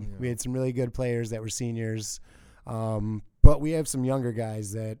 We had some really good players that were seniors. But we have some younger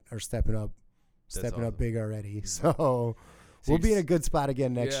guys that are stepping up big already. So we'll be in a good spot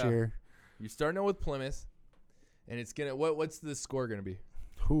again next year. You're starting out with Plymouth, and it's gonna. What's the score gonna be?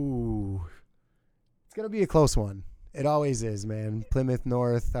 Ooh, it's gonna be a close one. It always is, man. Plymouth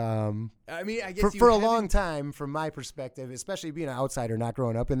North. I guess for a long time, from my perspective, especially being an outsider, not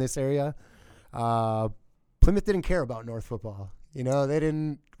growing up in this area, Plymouth didn't care about North football. They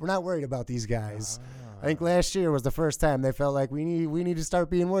didn't. We're not worried about these guys. I think last year was the first time they felt like we need to start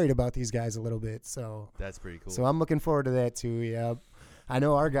being worried about these guys a little bit. So That's pretty cool. So I'm looking forward to that too. Yeah, I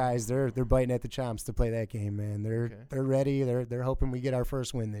know our guys. They're biting at the chomps to play that game, man. They're ready. They're hoping we get our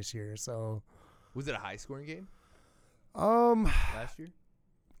first win this year. So was it a high scoring game last year?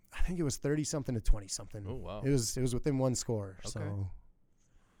 I think it was 30-something to 20-something. Oh wow! It was within one score. Okay. So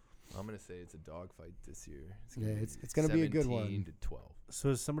I'm gonna say it's a dogfight this year. It's gonna be a good one. 17 to 12. So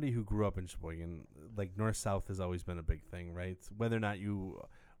as somebody who grew up in Sheboygan, like north-south has always been a big thing, right? Whether or not you,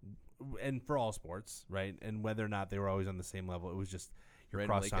 and for all sports, right? And whether or not they were always on the same level, it was just your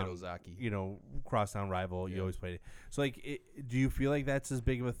crosstown, crosstown rival. Yeah. You always played. So like, do you feel like that's as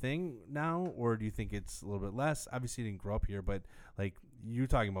big of a thing now, or do you think it's a little bit less? Obviously, you didn't grow up here, but like you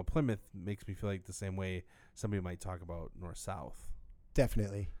talking about Plymouth makes me feel like the same way somebody might talk about north-south.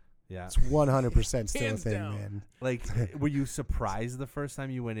 Definitely. Yeah. It's 100% still a Hands thing, down. man. Like, were you surprised the first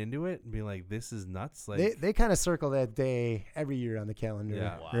time you went into it and be like, "This is nuts"? Like, They kind of circle that day every year on the calendar,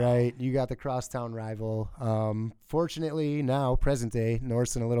 Yeah. Wow. right? You got the crosstown rival. Fortunately, now present day,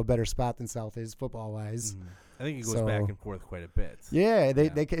 North's in a little better spot than South is football wise. I think it goes So- back and forth quite a bit. Yeah,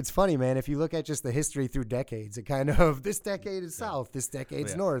 Yeah. it's funny, man. If you look at just the history through decades, it kind of this decade is South, this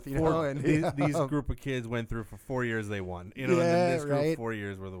decade's Yeah. North. You know, and These group of kids went through for 4 years, they won. You know, and Yeah, then this group right. 4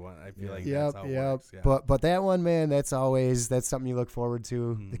 years were the one. I feel like Yep, that's how it yep. works. Yeah. But that one, man, that's something you look forward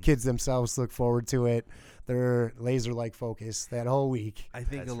to. The Mhm. kids themselves look forward to it. They're laser-like focused that whole week. I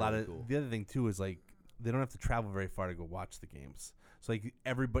think That's a lot really of cool. the other thing too is like they don't have to travel very far to go watch the games. So like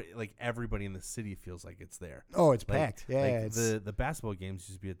everybody in the city feels like it's there. Oh, it's Like- packed. Yeah, like it's the basketball games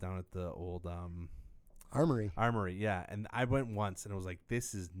used to be down at the old Armory. Armory, yeah. And I went once and it was like,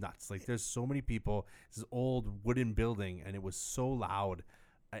 this is nuts. Like there's so many people. This old wooden building and it was so loud.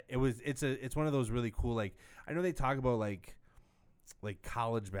 It's one of those really cool, like, I know they talk about like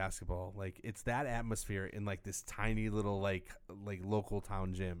college basketball. Like it's that atmosphere in like this tiny little like local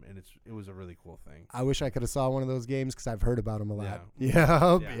town gym, and it was a really cool thing. I wish I could have saw one of those games because I've heard about them a lot.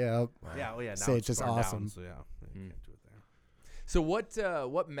 Yeah. Yep. Yeah. Yeah, now Say it's just torn down, awesome. so yeah, you can't do it there. So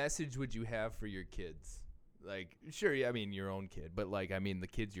what message would you have for your kids? Like, sure, I mean your own kid, but like, I mean the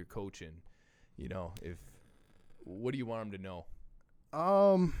kids you're coaching. You know, what do you want them to know?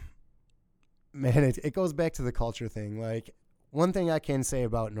 Man, it goes back to the culture thing. Like, one thing I can say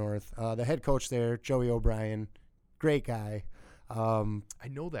about North, the head coach there, Joey O'Brien, great guy. I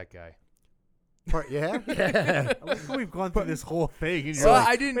know that guy. Yeah? Yeah. I like how we've gone through this whole thing. And you're Well, like,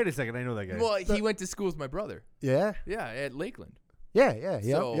 I didn't- Wait a second, I know that guy. Well, he went to school with my brother. Yeah? Yeah, at Lakeland. Yeah.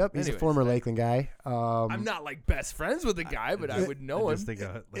 So, Yep. He's a anyways, former Lakeland guy. I'm not like best friends with the guy, but I would know I him. just think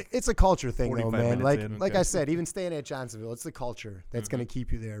of, like, It's a culture thing, though, 45 man. minutes in. Like Okay. I said, even staying at Johnsonville, it's the culture that's going to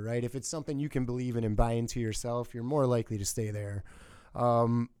keep you there, right? If it's something you can believe in and buy into yourself, you're more likely to stay there.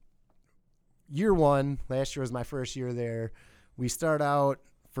 Year one, last year was my first year there. We start out,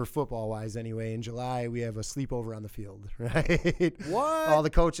 for football-wise anyway, in July, we have a sleepover on the field, right? What? All the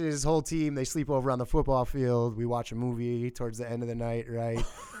coaches, whole team, they sleep over on the football field. We watch a movie towards the end of the night, right?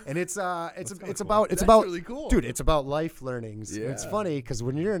 And it's That's about really cool. dude, it's about life learnings. And it's Yeah. funny because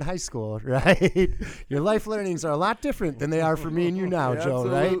when you're in high school, right, your life learnings are a lot different than they are for me and you now, Joe,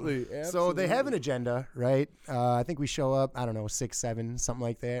 right? Absolutely. So they have an agenda, right? I think we show up, 6, 7, something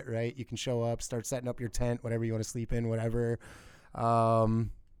like that, right? You can show up, start setting up your tent, whatever you want to sleep in, whatever.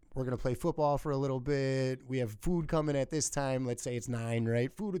 We're going to play football for a little bit. We have food coming at this time. Let's say it's 9, right?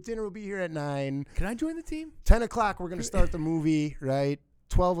 Food with dinner will be here at 9. Can I join the team? 10 o'clock, we're going to start the movie, right?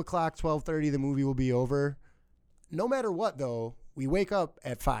 12 o'clock, 12:30, the movie will be over. No matter what, though, we wake up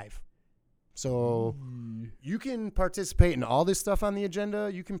at 5. So you can participate in all this stuff on the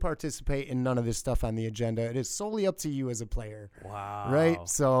agenda. You can participate in none of this stuff on the agenda. It is solely up to you as a player, wow. right?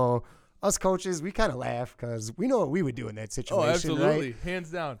 So us coaches, we kind of laugh because we know what we would do in that situation, Oh, absolutely. right? Hands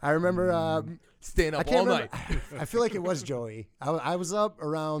down. I remember Staying I up can't all remember. night. I feel like it was Joey. I was up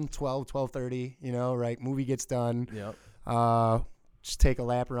around 12:30, right? Movie gets done. Yep. Just take a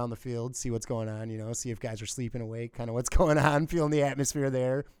lap around the field, see what's going on, see if guys are sleeping awake, kind of what's going on, feeling the atmosphere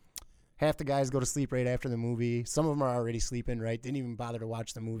there. Half the guys go to sleep right after the movie. Some of them are already sleeping, right? Didn't even bother to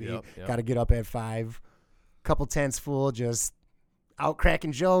watch the movie. Yep. Got to get up at 5. Couple tents full, just out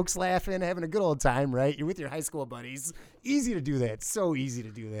cracking jokes, laughing, having a good old time, right? You're with your high school buddies. Easy to do that. So easy to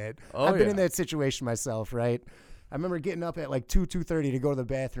do that. Oh, I've been in yeah. that situation myself, right? I remember getting up at like 2:30 to go to the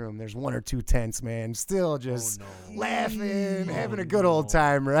bathroom. There's 1 or 2 tents, man. Still just laughing, having a good old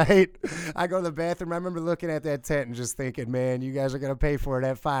time, right? I go to the bathroom. I remember looking at that tent and just thinking, man, you guys are going to pay for it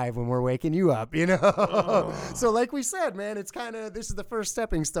at 5 when we're waking you up, you know? So like we said, man, it's kind of, this is the first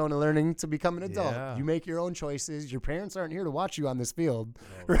stepping stone to learning to become an adult. Yeah. You make your own choices. Your parents aren't here to watch you on this field,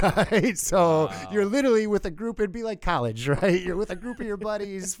 right? So you're literally with a group. It'd be like college, right? You're with a group of your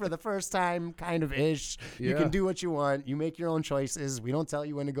buddies for the first time, kind of ish. You can do what you want. You make your own choices. We don't tell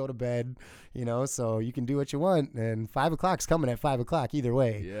you when to go to bed, you know, so you can do what you want. And 5 o'clock's coming at 5 o'clock either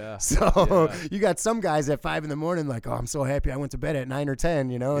way. Yeah. So you got some guys at 5 in the morning like, oh, I'm so happy I went to bed at 9 or 10,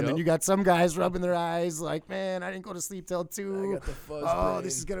 you know. And then you got some guys rubbing their eyes like, man, I didn't go to sleep till 2. I got the fuzz brain.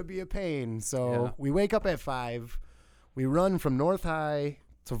 This is gonna be a pain. So we wake up at 5. We run from North High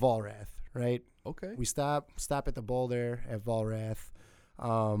to Volrath, right? Okay. We stop at the bowl there at Volrath.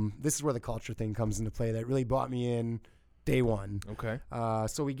 This is where the culture thing comes into play. That really brought me in day one. Okay.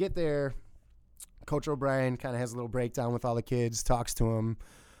 So we get there. Coach O'Brien kind of has a little breakdown with all the kids, talks to them.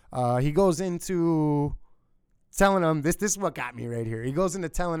 He goes into telling them, this is what got me right here. He goes into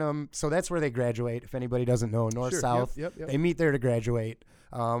telling them, so that's where they graduate, if anybody doesn't know, north, south. Yep. They meet there to graduate.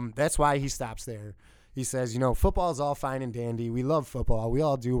 That's why he stops there. He says, you know, football is all fine and dandy. We love football. We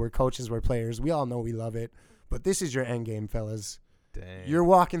all do. We're coaches. We're players. We all know we love it. But this is your end game, fellas. Dang. You're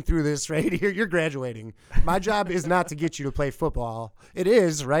walking through this right here. You're graduating. My job is not to get you to play football. It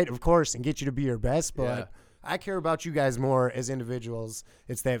is, right, of course, and get you to be your best. But I care about you guys more as individuals.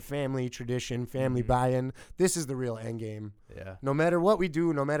 It's that family tradition, family buy-in. This is the real end game. Yeah. No matter what we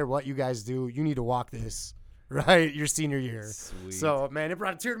do, no matter what you guys do, you need to walk this. Right, your senior year. Sweet. So, man, it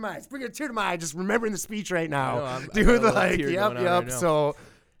brought a tear to my eye. It's bringing a tear to my eye just remembering the speech right now. Dude, like, yep. So,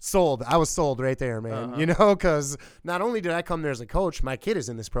 sold. I was sold right there, man. You know, because not only did I come there as a coach, my kid is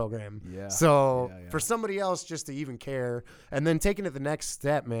in this program. Yeah. So, for somebody else just to even care, and then taking it the next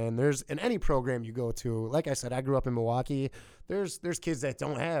step, man, there's in any program you go to, like I said, I grew up in Milwaukee. There's kids that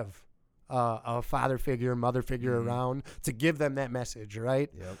don't have a father figure, mother figure around to give them that message, right?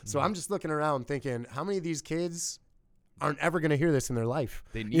 Yep. So I'm just looking around thinking, how many of these kids aren't ever going to hear this in their life?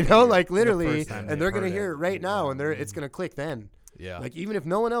 They need you to know, hear like the literally, first time and they're going to hear it right now, and it's going to click then. Yeah. Like even if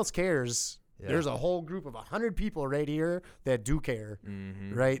no one else cares, there's a whole group of 100 people right here that do care,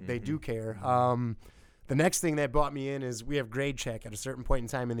 right? They do care. The next thing that brought me in is we have grade check at a certain point in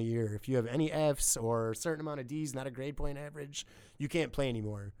time in the year. If you have any Fs or a certain amount of Ds, not a grade point average, you can't play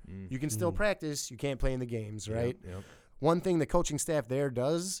anymore. You can still practice. You can't play in the games, right? Yep. One thing the coaching staff there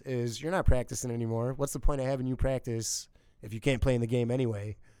does is you're not practicing anymore. What's the point of having you practice if you can't play in the game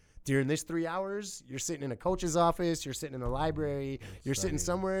anyway? During this 3 hours, you're sitting in a coach's office, you're sitting in the library, you're sitting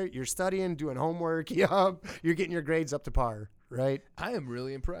somewhere, you're studying, doing homework, you're getting your grades up to par, right? I am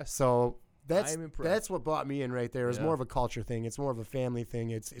really impressed. So I'm impressed. that's what brought me in right there. It's Yeah. more of a culture thing. It's more of a family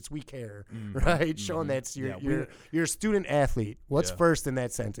thing. It's we care, right? Showing that you're a student athlete. What's first in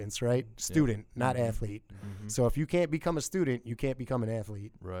that sentence, right? Student, not athlete. So if you can't become a student, you can't become an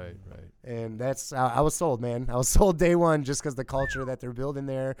athlete. Right. And that's I was sold, man. I was sold day one just because the culture that they're building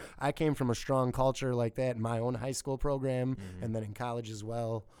there. I came from a strong culture like that in my own high school program and then in college as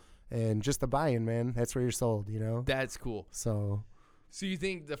well. And just the buy-in, man. That's where you're sold, you know? That's cool. So you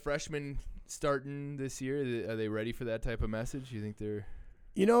think the freshmen starting this year, are they ready for that type of message? You think they're...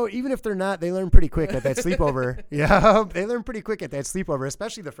 You know, even if they're not, they learn pretty quick at that sleepover. Yeah, they learn pretty quick at that sleepover,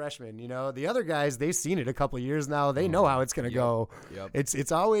 especially the freshmen. You know, the other guys, they've seen it a couple of years now. They know how it's going to go. Yep.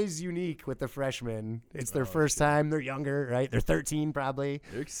 It's always unique with the freshmen. It's their first time. They're younger, right? They're 13 probably.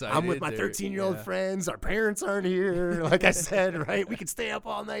 They're excited. I'm with my 13-year-old friends. Our parents aren't here. Like I said, right? We can stay up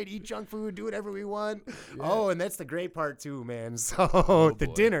all night, eat junk food, do whatever we want. Yeah. Oh, and that's the great part too, man. So the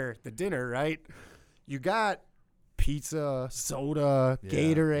dinner, right? You got pizza, soda,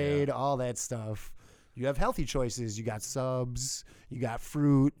 Gatorade, all that stuff. You have healthy choices. You got subs, you got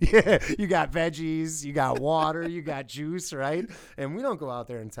fruit, you got veggies, you got water, you got juice, right? And we don't go out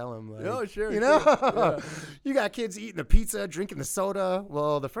there and tell them, like, oh, sure, you know, you got kids eating the pizza, drinking the soda.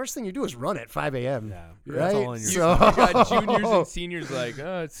 Well, the first thing you do is run at 5 a.m. Yeah, right? that's all in your You got juniors and seniors like,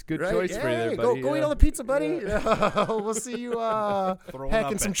 oh, it's a good choice for you there, buddy. Go eat all the pizza, buddy. We'll see you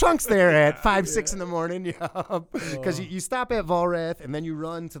packing some chunks there at 5, 6 in the morning. Because you stop at Volrath and then you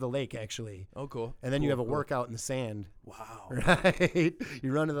run to the lake, actually. Oh, cool. And then you have a workout in the sand. Wow. Right?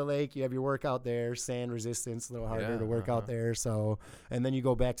 You run to the lake, you have your workout there, sand resistance, a little harder to work out there. So, and then you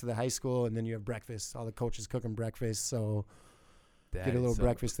go back to the high school and then you have breakfast. All the coaches cooking breakfast. So get a little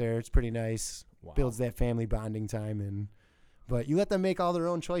breakfast there. It's pretty nice. Wow. Builds that family bonding time. But you let them make all their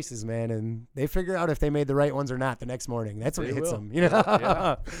own choices, man, and they figure out if they made the right ones or not the next morning. That's when it hits them, you know?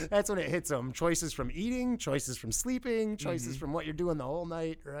 Yeah. That's when it hits them. Choices from eating, choices from sleeping, choices from what you're doing the whole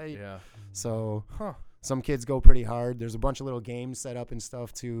night, right? Yeah. So some kids go pretty hard. There's a bunch of little games set up and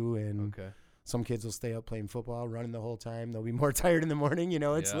stuff, too, and some kids will stay up playing football, running the whole time. They'll be more tired in the morning. You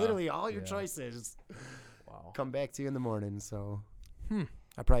know, it's literally all your choices. Wow. Come back to you in the morning, so...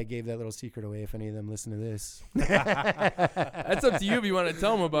 I probably gave that little secret away if any of them listen to this. That's up to you if you want to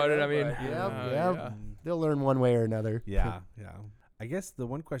tell them about it. I mean, yeah. They'll learn one way or another. Yeah. I guess the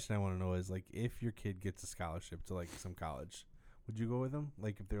one question I want to know is, like, if your kid gets a scholarship to, like, some college, would you go with them?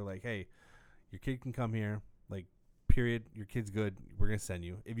 Like, if they're like, hey, your kid can come here, like, period, your kid's good, we're going to send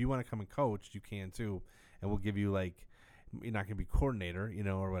you. If you want to come and coach, you can too, and we'll give you, like, you're not going to be coordinator, you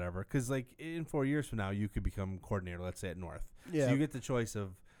know, or whatever. Because, like, in 4 years from now, you could become coordinator, let's say, at North. Yeah. So you get the choice of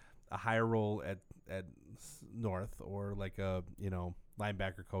a higher role at North or, like, a, you know,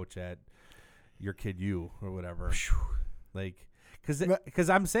 linebacker coach at your kid U or whatever. Like, because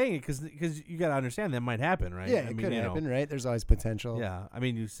I'm saying it because you got to understand that might happen, right? Yeah, it could happen, right? There's always potential. Yeah. I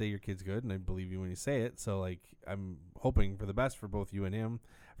mean, you say your kid's good, and I believe you when you say it. So, like, I'm hoping for the best for both you and him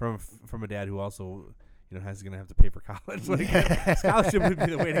from a dad who also... you know, going to have to pay for college. Like, scholarship would be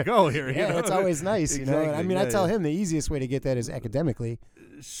the way to go here. Yeah, you know? it's always nice, you know. I mean, I tell him the easiest way to get that is academically.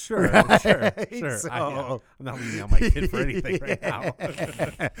 Sure. So, I'm not leaning on my kid for anything right now.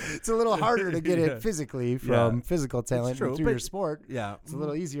 It's a little harder to get it physically from physical talent true, through your sport. Yeah. It's a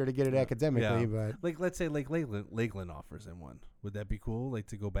little easier to get it academically, but... Like, let's say, like, Lakeland offers him one. Would that be cool, like,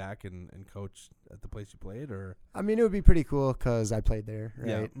 to go back and coach at the place you played? Or I mean, it would be pretty cool because I played there,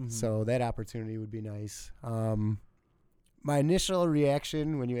 right? Yeah. So that opportunity would be nice. My initial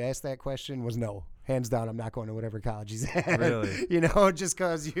reaction when you asked that question was no. Hands down, I'm not going to whatever college he's at. Really? You know, just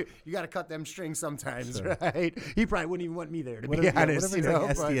because you got to cut them strings sometimes, right? He probably wouldn't even want me there, to be honest. What if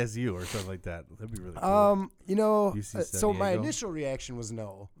it's like SDSU or something like that? That'd be really cool. You know, UC so my Diego. initial reaction was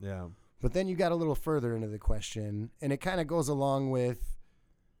no. Yeah. But then you got a little further into the question, and it kind of goes along with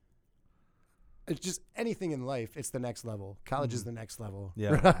it's just anything in life. It's the next level. College is the next level,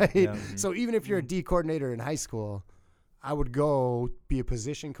 right? Yeah. So even if you're a D coordinator in high school, I would go be a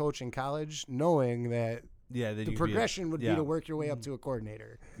position coach in college knowing that the progression would be to work your way up to a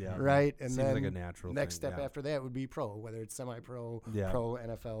coordinator, right? And Seems then like a natural next thing, step after that would be pro, whether it's semi-pro, Yeah. pro,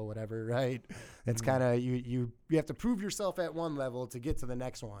 NFL, whatever, right? It's kind of you have to prove yourself at one level to get to the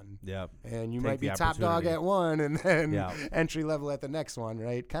next one. Yeah. And you Take might be the top dog opportunity. at one and then Yeah. entry level at the next one,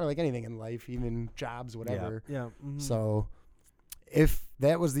 right? Kind of like anything in life, even jobs, whatever. Yeah. So if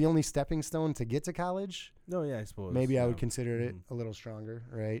that was the only stepping stone to get to college, No, yeah, I suppose. maybe I would consider it a little stronger,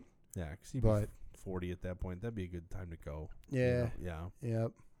 right? Yeah, because you'd But be 40 at that point. That'd be a good time to go. yeah, You know?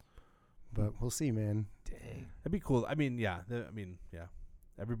 yep. But we'll see, man. Dang. That'd be cool. I mean, yeah.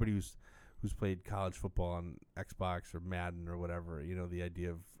 Everybody who's played college football on Xbox or Madden or whatever, you know, the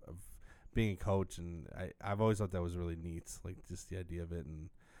idea of being a coach, and I've always thought that was really neat, like just the idea of it. And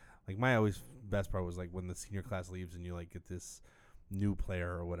like my best part was like when the senior class leaves and you like get this new player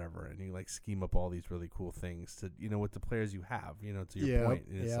or whatever, and you like scheme up all these really cool things to, you know, with the players you have, you know, to your point.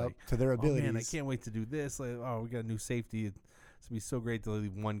 And it's like, to their abilities. oh man, I can't wait to do this. Like, oh, we got a new safety. It's gonna be so great to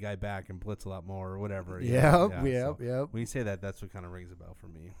leave one guy back and blitz a lot more or whatever. Yep. So when you say that, that's what kind of rings a bell for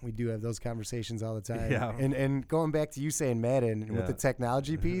me. We do have those conversations all the time. Yeah. And going back to you saying Madden and with the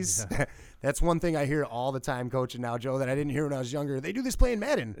technology piece, that's one thing I hear all the time coaching now, Joe, that I didn't hear when I was younger. They do this play in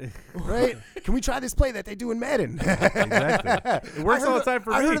Madden, right? Can we try this play that they do in Madden? Exactly. It works all the time for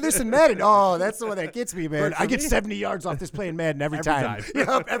me. I heard of this in Madden. Oh, that's the one that gets me, man. I get 70 yards off this play in Madden every time.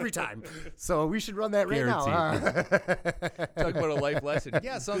 Yep, every time. So we should run that right now. Talk about a life lesson.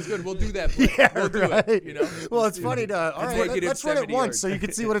 Yeah, sounds good. We'll do that play. Yeah, we'll do it. You know. Well, it's funny to all right. Let's run it once so you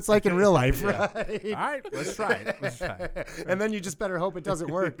can see what it's like in real life, right? All right, let's try it. And then you just better hope it doesn't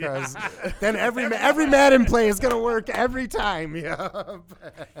work, because then every Madden play is gonna work every time. Yep.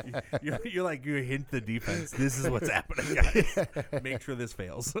 You're like, you hint the defense. This is what's happening, guys. Make sure this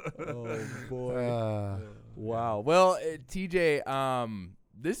fails. Oh boy. Wow. Well, TJ,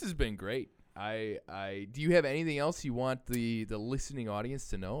 this has been great. I do you have anything else you want the listening audience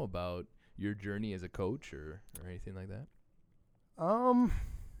to know about your journey as a coach or anything like that?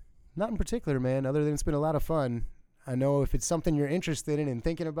 Not in particular, man, other than it's been a lot of fun. I know if it's something you're interested in and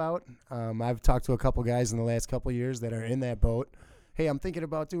thinking about, I've talked to a couple guys in the last couple years that are in that boat. Hey, I'm thinking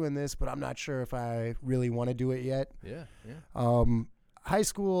about doing this, but I'm not sure if I really want to do it yet. Yeah. High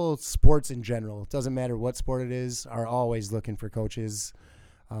school sports in general, doesn't matter what sport it is, are always looking for coaches.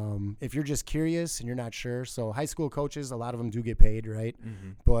 If you're just curious and you're not sure, so high school coaches, a lot of them do get paid, right?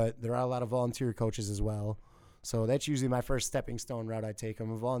 Mm-hmm. But there are a lot of volunteer coaches as well. So that's usually my first stepping stone route I take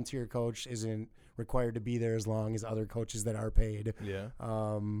them. A volunteer coach isn't required to be there as long as other coaches that are paid. Yeah.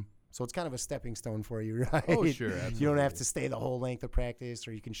 So it's kind of a stepping stone for you, right? Oh, sure. Absolutely. You don't have to stay the whole length of practice,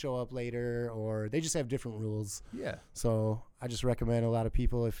 or you can show up later, or they just have different rules. Yeah. So I just recommend a lot of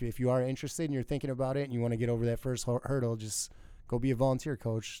people, if you are interested and you're thinking about it and you want to get over that first hurdle, just go be a volunteer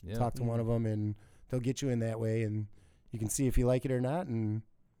coach. Yeah. Talk to one of them, and they'll get you in that way, and you can see if you like it or not, and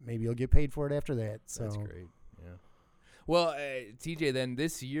maybe you'll get paid for it after that. So That's great. Yeah. Well, TJ, then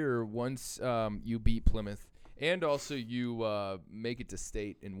this year, once you beat Plymouth and also you make it to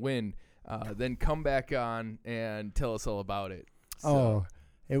state and win, then come back on and tell us all about it. So.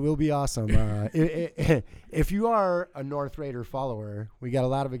 It will be awesome. If you are a North Raider follower, we got a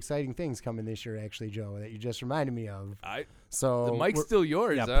lot of exciting things coming this year, actually, Joe, that you just reminded me of. So the mic's still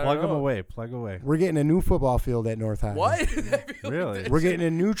yours. Yeah, I plug don't them know. Plug away. We're getting a new football field at North High. What? Really? We're getting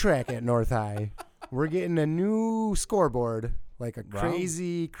a new track at North High. We're getting a new scoreboard, like a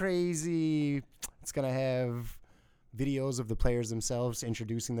crazy. It's going to have videos of the players themselves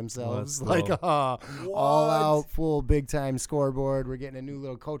introducing themselves, like all out full big time scoreboard. We're getting a new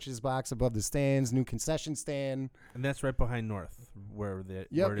little coach's box above the stands, new concession stand, and that's right behind North, where it is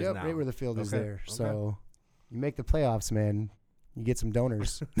now. Right where the field is there. Okay. So you make the playoffs, man. You get some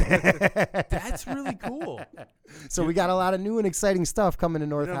donors. That's really cool. So we got a lot of new and exciting stuff coming to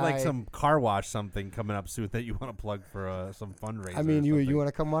North High. Like some car wash something coming up soon that you want to plug for some fundraiser. I mean, you want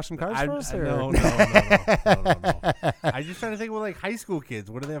to come wash some cars for us? No. I just trying to think with like high school kids.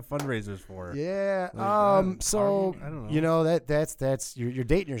 What do they have fundraisers for? Yeah. Like, so I don't know. That's you're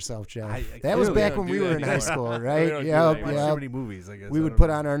dating yourself, Jeff. I that was clearly back don't when do we that were in high anymore. school, We right? don't do that I watch anymore. so many movies. I guess We would put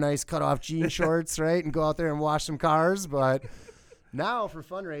on our nice cutoff jean shorts, right, and go out there and wash some cars. But now for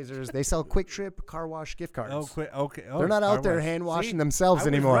fundraisers, they sell Quick Trip car wash gift cards. Oh, okay. Oh, They're not car out there wash. hand washing See? themselves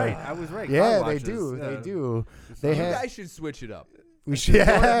anymore. I was right. Yeah, Car they washes. do. Yeah. They do. Just They You have. guys should switch it up. We should.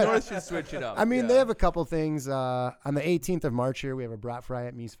 North should switch it up. I mean, Yeah. they have a couple things. On the 18th of March here, we have a brat fry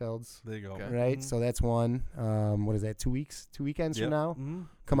at Miesfeld's. There you go. Okay. Right, Mhm. so that's one. What is that? 2 weeks? 2 weekends Yep. from now. Mhm.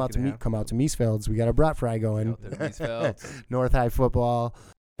 Come out to Week and a half. Come out to Miesfeld's. We got a brat fry going. Out there, Miesfeld's. North High football.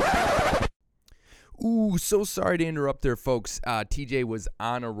 Ooh, so sorry to interrupt there, folks. TJ was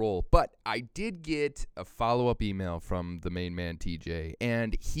on a roll, but I did get a follow-up email from the main man, TJ,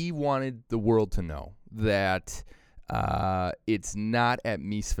 and he wanted the world to know that it's not at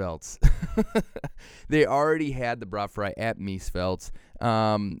Miesfeld's. They already had the brat fry at Miesfeld's,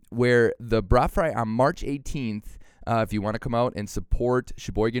 where the brat fry on March 18th, if you want to come out and support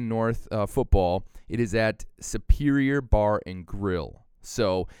Sheboygan North football, it is at Superior Bar and Grill.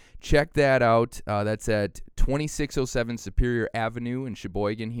 So check that out. That's at 2607 Superior Avenue in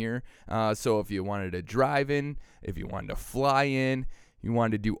Sheboygan here. So if you wanted to drive in, if you wanted to fly in, you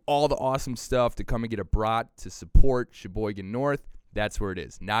wanted to do all the awesome stuff to come and get a brat to support Sheboygan North, that's where it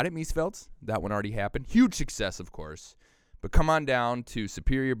is. Not at Miesfeld's. That one already happened. Huge success, of course. But come on down to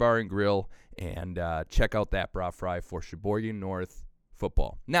Superior Bar and Grill and check out that brat fry for Sheboygan North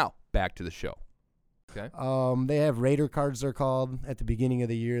football. Now, back to the show. Okay. They have Raider cards, they're called. At the beginning of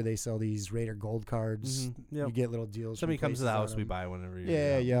the year, they sell these Raider Gold cards. Mhm. Yep. You get little deals. Somebody from comes to the places house, on we them. buy whenever you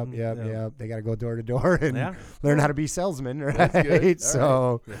Yeah, yep. Mhm. They got to go door to door and Yeah. learn how to be salesmen, right? That's good. All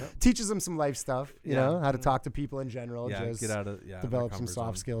So right. teaches them some life stuff, you Yeah. know, how to Mhm. talk to people in general. Yeah, just get out of their develop some comfort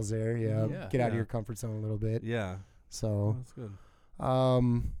soft zone. skills there. Yeah, Yeah. get out of Yeah. your comfort zone a little bit. Yeah, So, that's good.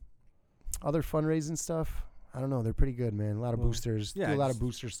 other fundraising stuff. I don't know. They're pretty good, man. A lot of Well, boosters. yeah, Do a lot of just-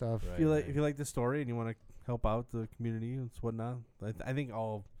 booster stuff. Right. If you like the story and you want to help out the community and whatnot, I think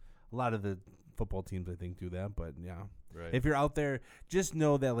a lot of the football teams I think do that. But yeah, Right. if you're out there, just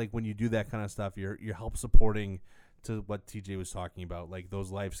know that like when you do that kind of stuff, you're help supporting to what TJ was talking about, like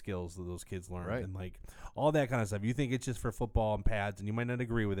those life skills that those kids learn, Right. and like all that kind of stuff. You think it's just for football and pads, and you might not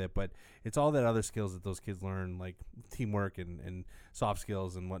agree with it, but it's all that other skills that those kids learn, like teamwork and soft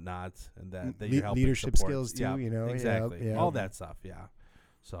skills and whatnot, and that you're helping leadership support. skills too, Yeah, you know. exactly, Yeah. all that stuff. Yeah,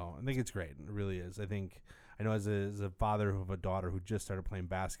 so I think it's great. It really is. I know as a father of a daughter who just started playing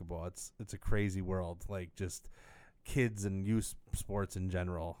basketball, it's a crazy world, like just kids and youth sports in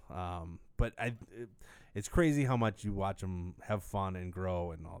general. But it's crazy how much you watch them have fun and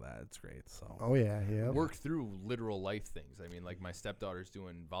grow and all that. It's great. So Oh yeah, yeah. Work through literal life things. I mean, like my stepdaughter's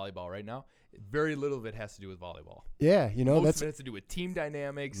doing volleyball right now. Very little of it has to do with volleyball. Yeah, you know Most that's of it has to do with team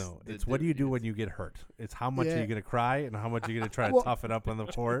dynamics. no, it's what do you do when you get hurt? It's how much are Yeah. you gonna cry and how much are you gonna try to Well, toughen up on the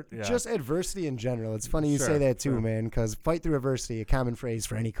court. Yeah. just adversity in general. It's funny you Sure, say that too, sure. man, because fight through adversity, a common phrase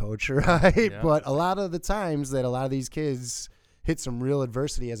for any coach, right? Yeah. But a lot of the times that a lot of these kids hit some real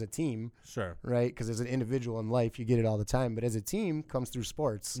adversity as a team, Sure. right? Because as an individual in life, you get it all the time. But as a team, comes through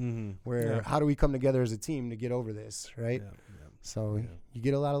sports, where how do we come together as a team to get over this, right? Yeah. So you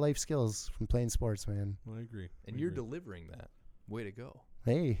get a lot of life skills from playing sports, man. Well, I agree. And you're delivering that. Way to go.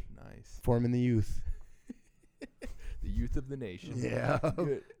 Hey, Nice. forming the youth. The youth of the nation. Yeah.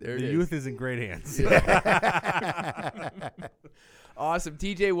 Good. There The it is. youth is in great hands. Awesome,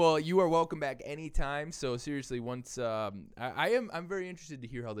 TJ. Well, you are welcome back anytime. So seriously, once I'm very interested to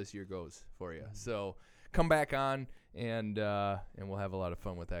hear how this year goes for you. So come back on and we'll have a lot of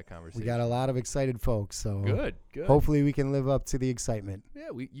fun with that conversation. We got a lot of excited folks, so good. hopefully we can live up to the excitement. Yeah,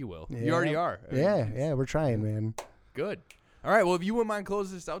 you will. Yeah. You already are. I mean, Yeah, we're trying, man. Good. All right. Well, if you wouldn't mind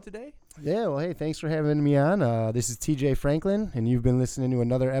closing us out today. Yeah, well, hey, thanks for having me on. This is Tejay Franklin, and you've been listening to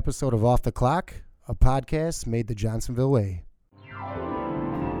another episode of Off the Clock, a podcast made the Johnsonville way.